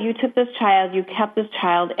fact that you took this child, you kept this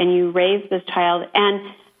child, and you raised this child, and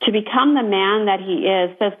to become the man that he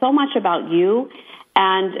is says so much about you,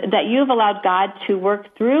 and that you've allowed God to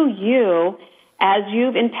work through you as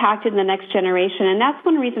you've impacted the next generation. And that's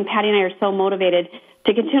one reason Patty and I are so motivated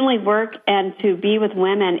to continually work and to be with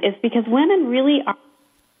women, is because women really are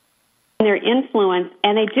in their influence,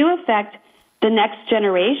 and they do affect the next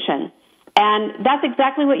generation. And that's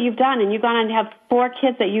exactly what you've done. And you've gone on to have 4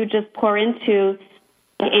 kids that you just pour into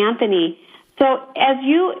Anthony. So as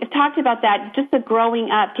you talked about that, just the growing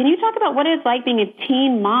up, can you talk about what it's like being a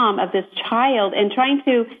teen mom of this child and trying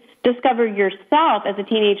to discover yourself as a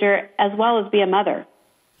teenager as well as be a mother?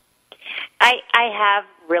 I have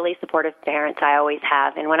really supportive parents. I always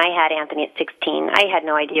have. And when I had Anthony at 16, I had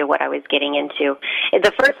no idea what I was getting into. In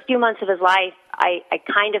the first few months of his life, I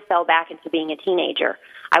kind of fell back into being a teenager.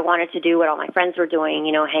 I wanted to do what all my friends were doing,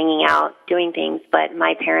 hanging out, doing things. But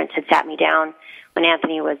my parents had sat me down when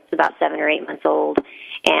Anthony was about 7 or 8 months old,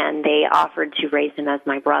 and they offered to raise him as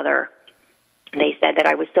my brother. They said that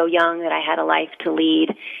I was so young that I had a life to lead,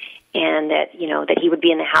 and that, that he would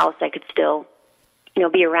be in the house. I could still,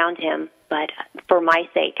 be around him. But for my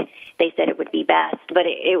sake, they said it would be best. But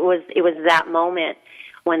it was that moment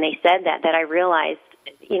when they said that I realized,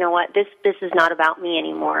 you know what, this is not about me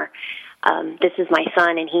anymore. This is my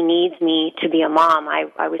son, and he needs me to be a mom.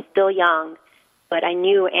 I was still young, but I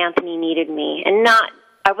knew Anthony needed me, and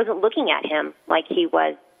I wasn't looking at him like he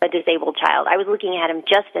was a disabled child. I was looking at him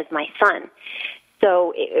just as my son.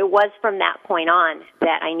 So it was from that point on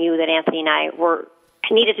that I knew that Anthony and I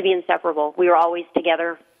needed to be inseparable. We were always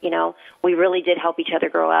together. You know, we really did help each other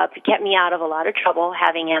grow up. It kept me out of a lot of trouble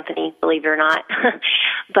having Anthony, believe it or not.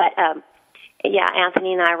 But yeah,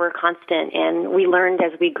 Anthony and I were constant, and we learned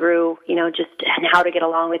as we grew, you know, just how to get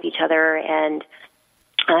along with each other and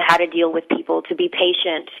how to deal with people, to be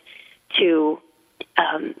patient, to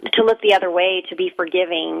look the other way, to be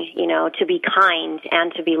forgiving, you know, to be kind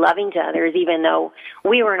and to be loving to others, even though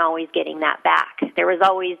we weren't always getting that back. There was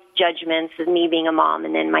always judgments of me being a mom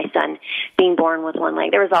and then my son being born with one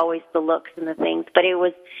leg. There was always the looks and the things, but it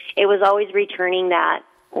was always returning that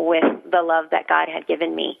with the love that God had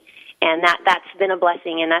given me. And that's been a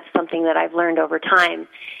blessing, and that's something that I've learned over time,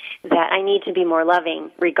 that I need to be more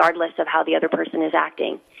loving regardless of how the other person is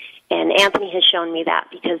acting. And Anthony has shown me that,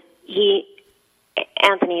 because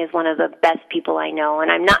Anthony is one of the best people I know,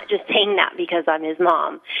 and I'm not just saying that because I'm his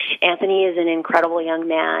mom. Anthony is an incredible young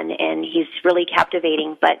man, and he's really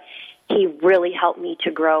captivating, but he really helped me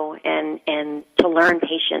to grow and to learn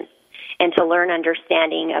patience and to learn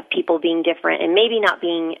understanding of people being different and maybe not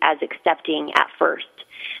being as accepting at first.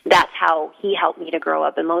 That's how he helped me to grow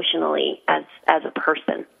up emotionally as a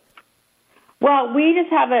person. Well, we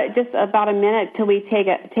just have just about a minute till we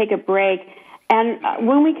take a break. And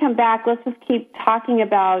when we come back, let's just keep talking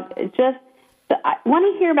about I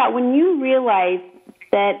want to hear about when you realized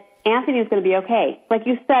that Anthony was going to be okay. Like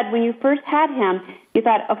you said, when you first had him, you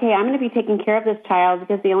thought, okay, I'm going to be taking care of this child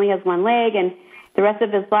because he only has one leg and the rest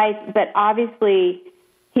of his life. But obviously,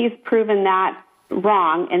 he's proven that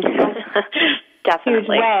wrong in such a huge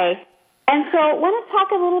way. And so I want to talk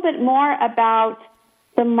a little bit more about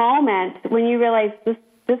the moment when you realized this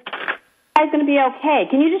guy's going to be okay.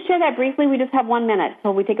 Can you just share that briefly? We just have 1 minute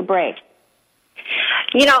till we take a break.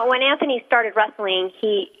 You know, when Anthony started wrestling,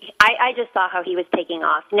 I just saw how he was taking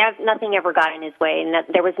off. Nothing ever got in his way, and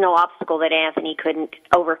there was no obstacle that Anthony couldn't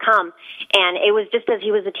overcome. And it was just as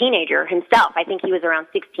he was a teenager himself. I think he was around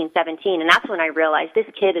 16, 17, and that's when I realized this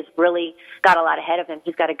kid has really got a lot ahead of him.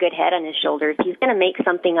 He's got a good head on his shoulders. He's going to make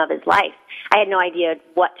something of his life. I had no idea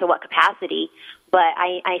what capacity, but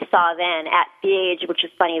I saw then at the age, which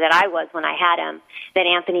is funny that I was when I had him, that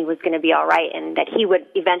Anthony was going to be all right and that he would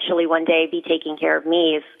eventually one day be taking care of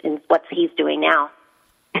me in what he's doing now.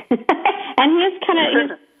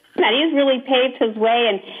 And he's really paved his way,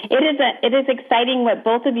 and it is exciting what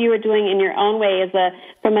both of you are doing in your own way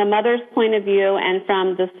from a mother's point of view and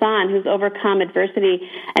from the son who's overcome adversity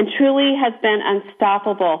and truly has been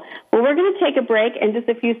unstoppable. Well, we're going to take a break in just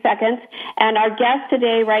a few seconds, and our guest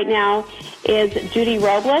today right now is Judy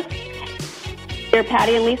Robles. Here,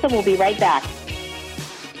 Patty and Lisa will be right back.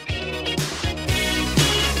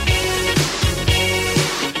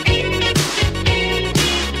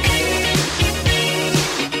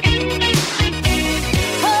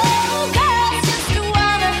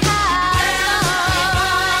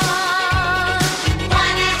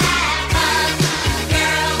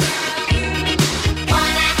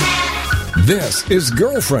 This is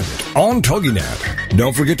Girlfriended on TogiNet.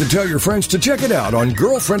 Don't forget to tell your friends to check it out on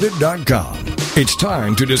girlfriended.com. It's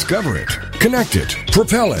time to discover it, connect it,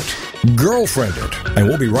 propel it, Girlfriended. And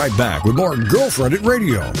we'll be right back with more Girlfriended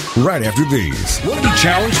Radio right after these. Want to be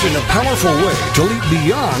challenged in a powerful way to leap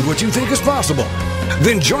beyond what you think is possible?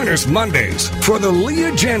 Then join us Mondays for the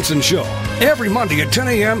Leah Jensen Show. Every Monday at 10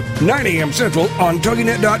 a.m., 9 a.m. Central on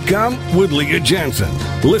TogiNet.com with Leah Jensen.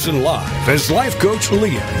 Listen live as life coach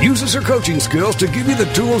Leah uses her coaching skills to give you the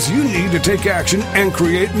tools you need to take action and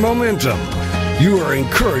create momentum. You are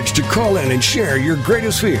encouraged to call in and share your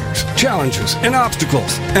greatest fears, challenges, and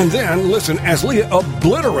obstacles. And then listen as Leah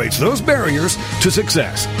obliterates those barriers to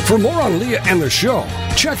success. For more on Leah and the show,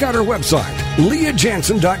 check out her website,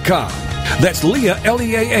 leahjansen.com. That's Leah,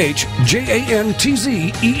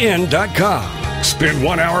 LeahJantzen.com. Spend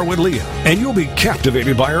 1 hour with Leah, and you'll be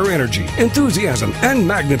captivated by her energy, enthusiasm, and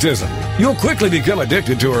magnetism. You'll quickly become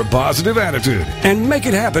addicted to her positive attitude and make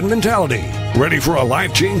it happen mentality. Ready for a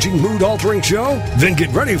life-changing, mood-altering show? Then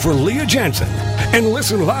get ready for Leah Jensen And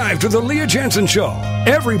listen live to The Leah Jansen Show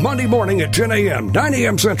every Monday morning at 10 a.m., 9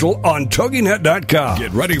 a.m. Central on TogiNet.com.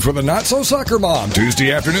 Get ready for the Not So Soccer Mom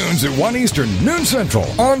Tuesday afternoons at 1 Eastern, noon Central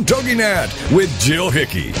on TogiNet with Jill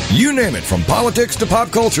Hickey. You name it, from politics to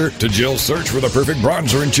pop culture to Jill's search for the perfect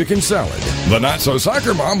bronzer and chicken salad. The Not So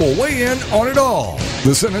Soccer Mom will weigh in on it all.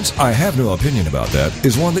 The sentence, "I have no opinion about that,"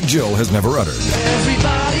 is one that Jill has never uttered.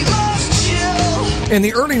 Everybody loves Jill. In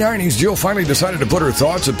the early 90s, Jill finally decided to put her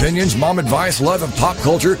thoughts, opinions, mom advice, love of pop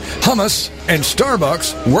culture, hummus, and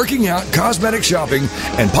Starbucks, working out, cosmetic shopping,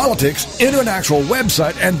 and politics into an actual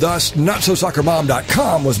website, and thus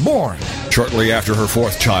NotSoSoccerMom.com was born. Shortly after her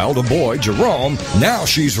fourth child, a boy, Jerome, now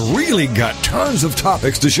she's really got tons of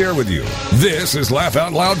topics to share with you. This is Laugh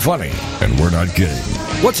Out Loud Funny, and we're not kidding.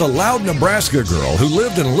 What's a loud Nebraska girl who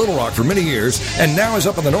lived in Little Rock for many years and now is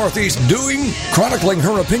up in the Northeast doing? Chronicling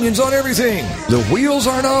her opinions on everything. The wheels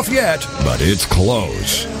aren't off yet, but it's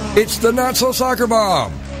close. It's the Not So Soccer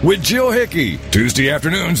Mom with Jill Hickey, Tuesday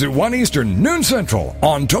afternoons at 1 Eastern, noon Central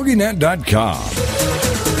on TogiNet.com.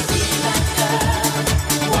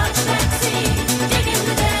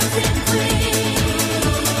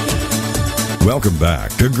 Welcome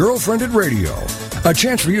back to Girlfriended Radio. A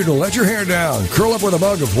chance for you to let your hair down, curl up with a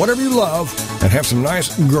mug of whatever you love, and have some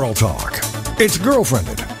nice girl talk. It's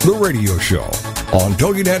Girlfriended, the radio show, on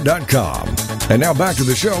TogiNet.com. And now back to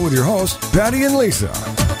the show with your hosts, Patty and Lisa.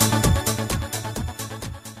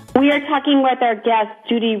 We are talking with our guest,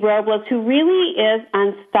 Judy Robles, who really is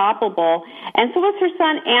unstoppable. And so is her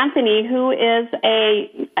son, Anthony, who is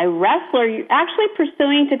a wrestler, actually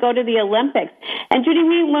pursuing to go to the Olympics. And Judy,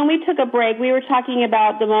 when we took a break, we were talking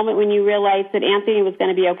about the moment when you realized that Anthony was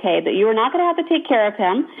going to be okay, that you were not going to have to take care of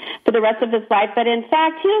him for the rest of his life, but in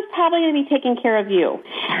fact, he was probably going to be taking care of you.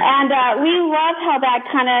 And we love how that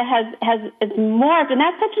kind of has morphed, and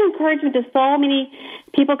that's such an encouragement to so many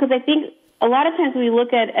people, because I think a lot of times we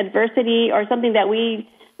look at adversity or something that we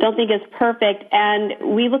don't think is perfect, and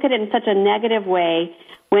we look at it in such a negative way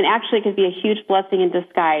when actually it could be a huge blessing in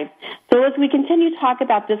disguise. So as we continue to talk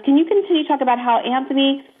about this, can you continue to talk about how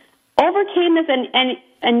Anthony overcame this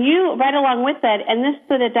and you right along with it, and this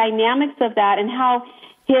the dynamics of that, and how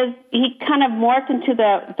he kind of morphed into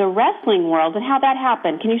the wrestling world and how that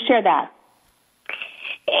happened? Can you share that?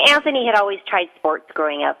 Anthony had always tried sports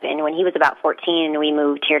growing up, and when he was about 14, we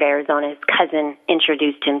moved here to Arizona. His cousin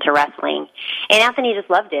introduced him to wrestling, and Anthony just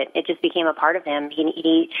loved it. It just became a part of him.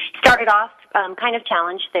 He started off kind of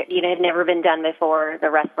challenged that had never been done before, a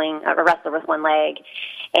wrestler with one leg,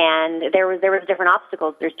 and there was different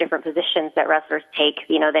obstacles. There's different positions that wrestlers take,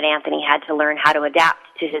 that Anthony had to learn how to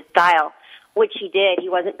adapt to his style, which he did. He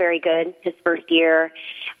wasn't very good his first year,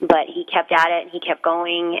 but he kept at it, and he kept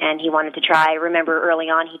going, and he wanted to try. I remember early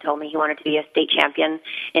on he told me he wanted to be a state champion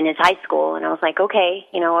in his high school, and I was like, okay.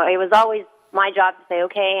 It was always my job to say,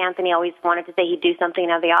 okay. Anthony always wanted to say he'd do something,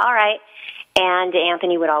 and I'd be all right. And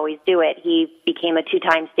Anthony would always do it. He became a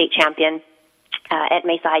 2-time state champion at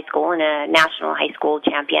Mesa High School and a national high school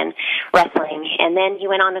champion wrestling. And then he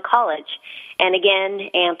went on to college. And again,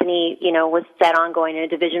 Anthony, was set on going to a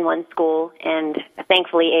Division I school, and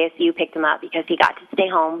thankfully ASU picked him up because he got to stay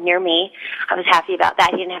home near me. I was happy about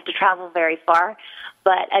that. He didn't have to travel very far.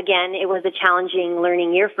 But again, it was a challenging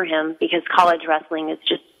learning year for him because college wrestling is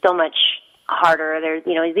just so much harder. There's,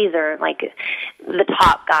 these are like the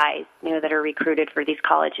top guys, that are recruited for these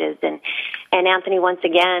colleges. And Anthony once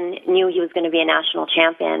again knew he was going to be a national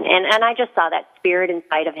champion. And I just saw that spirit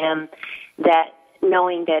inside of him, that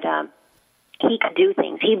knowing that, he could do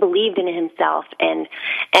things. He believed in himself, and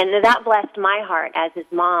that blessed my heart as his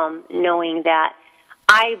mom, knowing that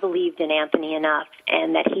I believed in Anthony enough,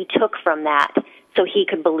 and that he took from that so he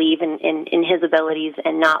could believe in his abilities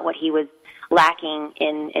and not what he was lacking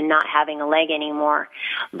in not having a leg anymore.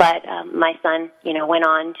 But my son, went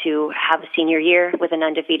on to have a senior year with an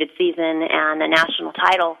undefeated season and a national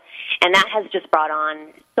title, and that has just brought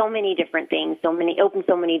on so many different things, opened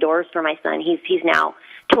so many doors for my son. He's now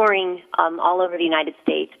touring all over the United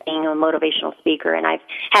States, being a motivational speaker, and I've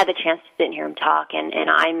had the chance to sit and hear him talk, and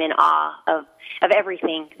I'm in awe of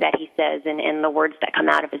everything that he says and the words that come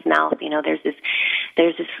out of his mouth. There's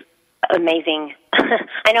this amazing,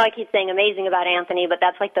 I know I keep saying amazing about Anthony, but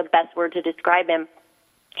that's like the best word to describe him.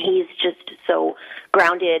 He's just so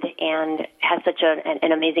grounded and has such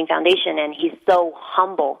an amazing foundation, and he's so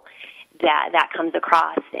humble that comes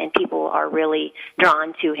across, and people are really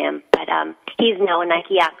drawn to him. But he's now a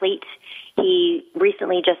Nike athlete. He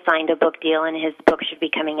recently just signed a book deal, and his book should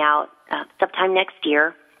be coming out sometime next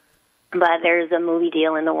year. But there's a movie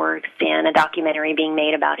deal in the works and a documentary being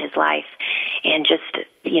made about his life, and just,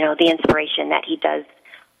 the inspiration that he does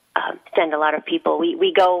send a lot of people.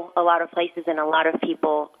 We go a lot of places, and a lot of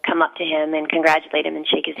people come up to him and congratulate him and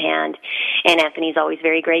shake his hand. And Anthony's always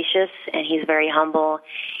very gracious, and he's very humble.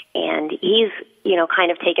 And he's,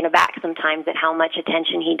 kind of taken aback sometimes at how much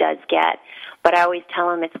attention he does get. But I always tell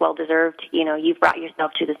him it's well-deserved. You've brought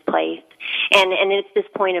yourself to this place. And it's this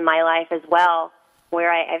point in my life as well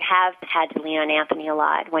where I have had to lean on Anthony a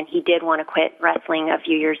lot when he did want to quit wrestling a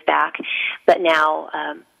few years back. But now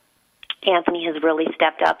Anthony has really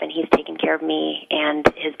stepped up, and he's taken care of me and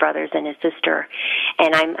his brothers and his sister.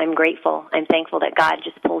 And I'm grateful. I'm thankful that God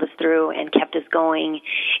just pulled us through and kept us going,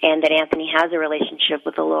 and that Anthony has a relationship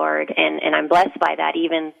with the Lord. And I'm blessed by that,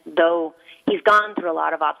 even though he's gone through a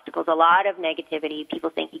lot of obstacles, a lot of negativity.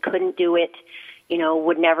 People think he couldn't do it,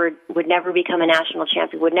 would never become a national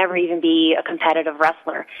champion, would never even be a competitive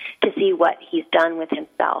wrestler. To see what he's done with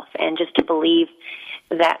himself, and just to believe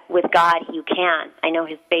that with God you can. I know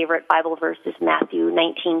his favorite Bible verse is Matthew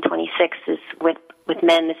 19:26 is with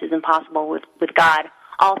men this is impossible, with God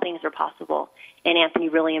all things are possible. And Anthony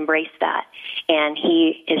really embraced that, and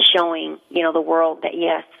he is showing the world that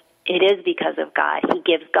yes, it is because of God. He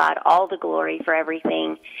gives God all the glory for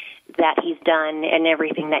everything that he's done and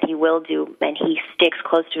everything that he will do, and he sticks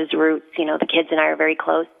close to his roots. The kids and I are very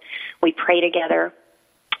close. We pray together.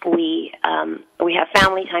 We have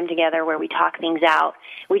family time together where we talk things out.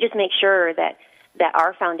 We just make sure that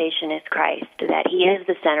our foundation is Christ, that he is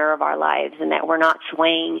the center of our lives, and that we're not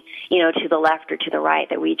swaying, to the left or to the right,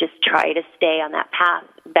 that we just try to stay on that path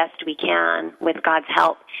best we can with God's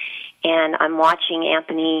help. And I'm watching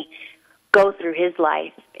Anthony go through his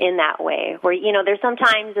life in that way, where, there's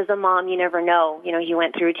sometimes as a mom, you never know. He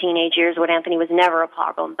went through teenage years when Anthony was never a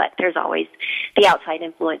problem, but there's always the outside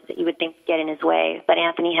influence that you would think would get in his way. But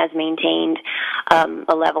Anthony has maintained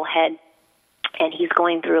a level head, and he's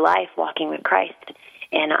going through life walking with Christ.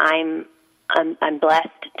 And I'm blessed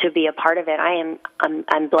to be a part of it.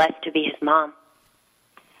 I'm blessed to be his mom.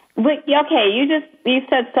 Okay, you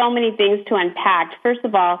said so many things to unpack. First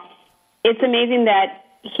of all, it's amazing that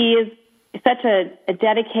he is such a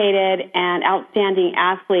dedicated and outstanding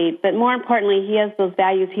athlete, but more importantly, he has those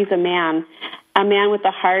values. He's a man with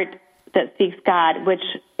a heart that seeks God, which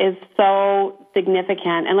is so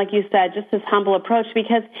significant. And like you said, just his humble approach,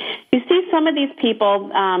 because you see some of these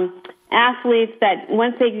people, athletes, that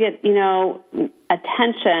once they get,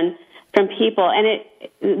 attention from people, and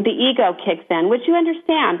the ego kicks in, which you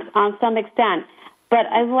understand on some extent. But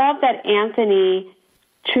I love that Anthony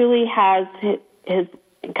truly has his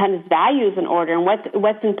kind of values in order and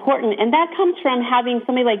what's important. And that comes from having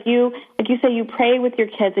somebody like you say, you pray with your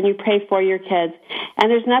kids and you pray for your kids.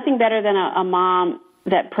 And there's nothing better than a mom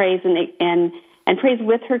that prays and prays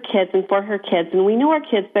with her kids and for her kids. And we know our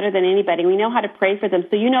kids better than anybody. We know how to pray for them.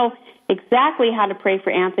 So you know exactly how to pray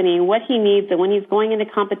for Anthony and what he needs, and when he's going into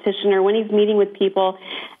competition or when he's meeting with people,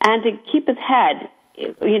 and to keep his head,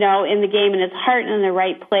 in the game, and his heart in the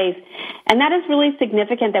right place. And that is really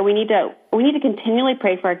significant, that we need to continually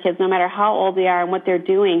pray for our kids, no matter how old they are and what they're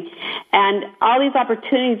doing. And all these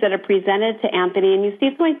opportunities that are presented to Anthony, and you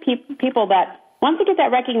see so many people that once they get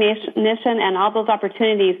that recognition and all those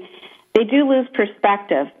opportunities, they do lose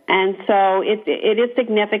perspective. And so it is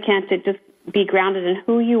significant to just be grounded in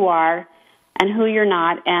who you are and who you're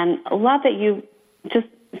not, and love that you just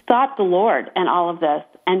sought the Lord in all of this,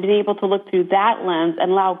 and been able to look through that lens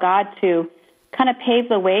and allow God to kind of pave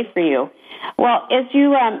the way for you. Well, as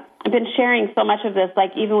you have been sharing so much of this,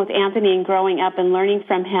 like even with Anthony and growing up and learning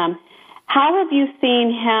from him, how have you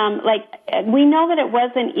seen him, we know that it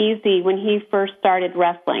wasn't easy when he first started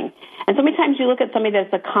wrestling. And so many times you look at somebody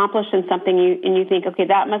that's accomplished in something and you think, okay,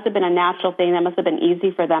 that must have been a natural thing, that must have been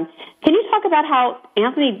easy for them. Can you talk about how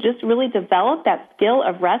Anthony just really developed that skill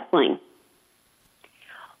of wrestling?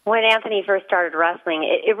 When Anthony first started wrestling,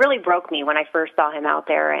 it really broke me when I first saw him out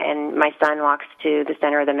there, and my son walks to the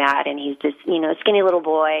center of the mat, and he's just, a skinny little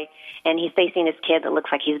boy, and he's facing this kid that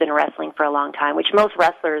looks like he's been wrestling for a long time, which most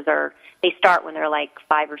wrestlers they start when they're like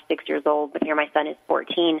 5 or 6 years old, but here my son is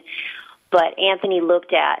 14. But Anthony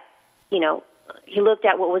looked at, he looked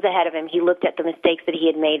at what was ahead of him. He looked at the mistakes that he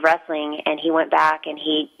had made wrestling, and he went back and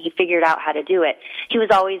he figured out how to do it. He was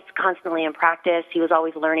always constantly in practice. He was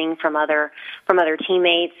always learning from other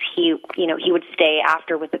teammates. He would stay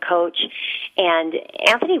after with the coach, and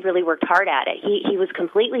Anthony really worked hard at it. He was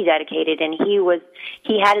completely dedicated, and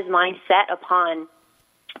he had his mind set upon,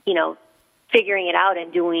 figuring it out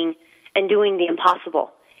and doing the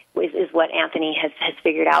impossible. Is what Anthony has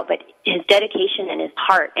figured out. But his dedication and his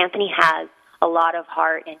heart, Anthony has a lot of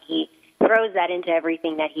heart, and he throws that into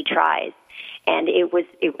everything that he tries. And it was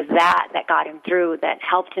that got him through, that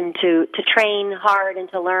helped him to train hard and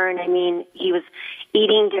to learn. I mean, he was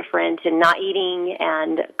eating different and not eating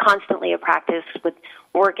and constantly at practice with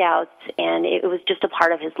workouts, and it was just a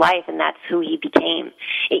part of his life, and that's who he became.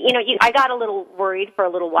 I got a little worried for a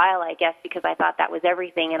little while, I guess, because I thought that was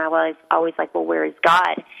everything, and I was always like, well, where is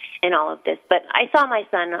God in all of this? But I saw my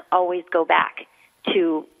son always go back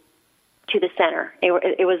to the center.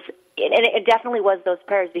 It definitely was those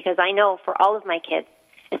prayers, because I know for all of my kids,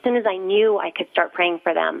 as soon as I knew I could start praying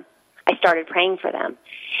for them, I started praying for them.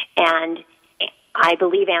 And I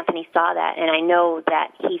believe Anthony saw that, and I know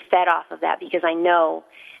that he fed off of that, because I know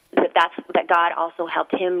that God also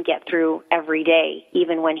helped him get through every day,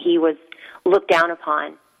 even when he was looked down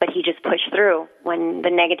upon. But he just pushed through when the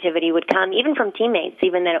negativity would come, even from teammates,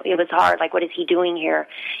 even though it was hard, like, what is he doing here?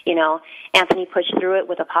 Anthony pushed through it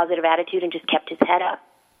with a positive attitude and just kept his head up.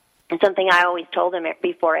 And something I always told him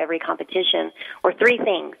before every competition were three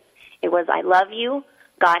things. It was, I love you,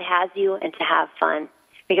 God has you, and to have fun.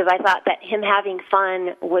 Because I thought that him having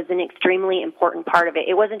fun was an extremely important part of it.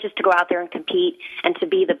 It wasn't just to go out there and compete and to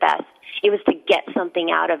be the best. It was to get something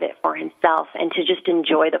out of it for himself and to just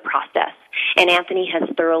enjoy the process. And Anthony has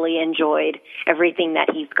thoroughly enjoyed everything that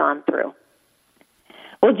he's gone through.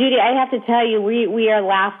 Well, Judy, I have to tell you, we are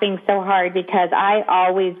laughing so hard because I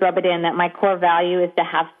always rub it in that my core value is to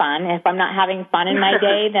have fun. If I'm not having fun in my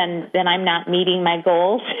day, then I'm not meeting my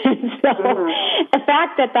goals. So the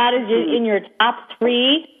fact that is in your top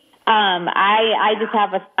three, I just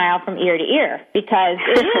have a smile from ear to ear, because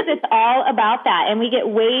it's all about that. And we get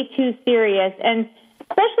way too serious. And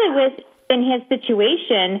especially in his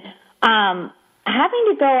situation, having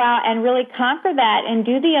to go out and really conquer that and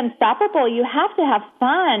do the unstoppable, you have to have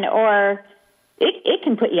fun, or it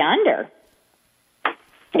can put you under.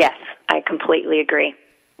 Yes, I completely agree.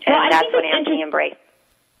 And that's what Anthony embraced.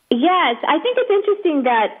 Yes, I think it's interesting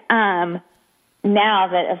that now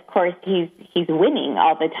that, of course, he's winning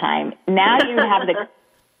all the time, now you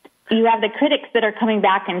have the critics that are coming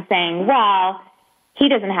back and saying, well, he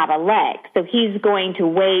doesn't have a leg, so he's going to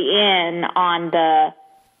weigh in on the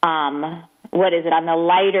on the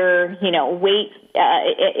lighter, weight,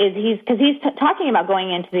 because he's talking about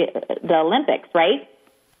going into the Olympics, right?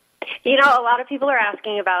 A lot of people are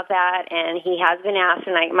asking about that, and he has been asked,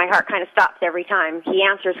 and my heart kind of stops every time he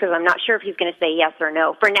answers, because I'm not sure if he's going to say yes or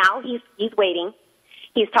no. For now, he's waiting.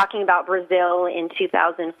 He's talking about Brazil in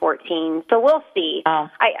 2014, so we'll see. Oh.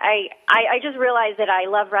 I just realized that I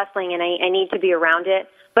love wrestling, and I need to be around it.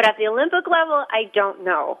 But at the Olympic level, I don't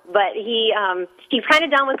know. But he's kind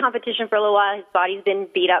of done with competition for a little while. His body's been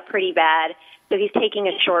beat up pretty bad, so he's taking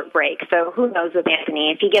a short break. So who knows with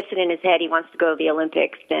Anthony? If he gets it in his head he wants to go to the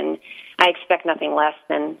Olympics, then I expect nothing less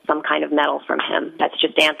than some kind of medal from him. That's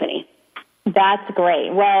just Anthony. That's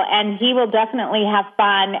great. Well, and he will definitely have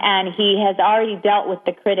fun, and he has already dealt with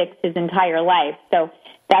the critics his entire life. So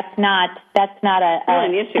that's not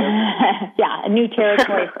an issue. Yeah, a new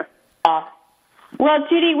territory. Well,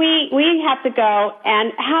 Judy, we have to go.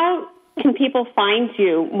 And how can people find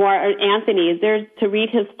you more, or Anthony? There's to read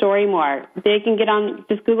his story more. They can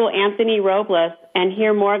just Google Anthony Robles and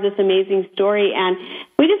hear more of this amazing story. And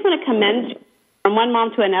we just want to commend you from one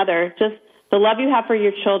mom to another, just the love you have for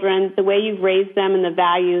your children, the way you've raised them and the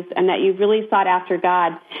values, and that you've really sought after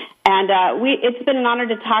God. And it's been an honor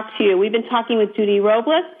to talk to you. We've been talking with Judy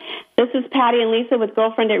Robles. This is Patty and Lisa with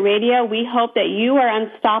Girlfriend at Radio. We hope that you are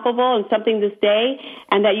unstoppable in something this day,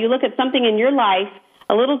 and that you look at something in your life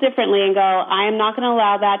a little differently and go, I am not going to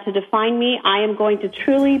allow that to define me. I am going to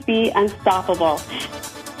truly be unstoppable.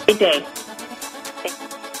 Good day.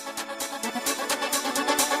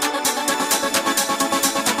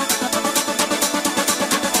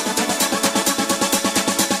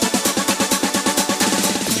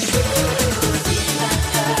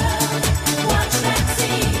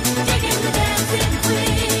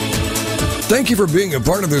 Thank you for being a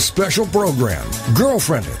part of this special program,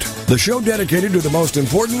 Girlfriend It, the show dedicated to the most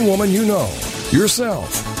important woman you know,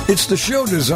 yourself. It's the show designed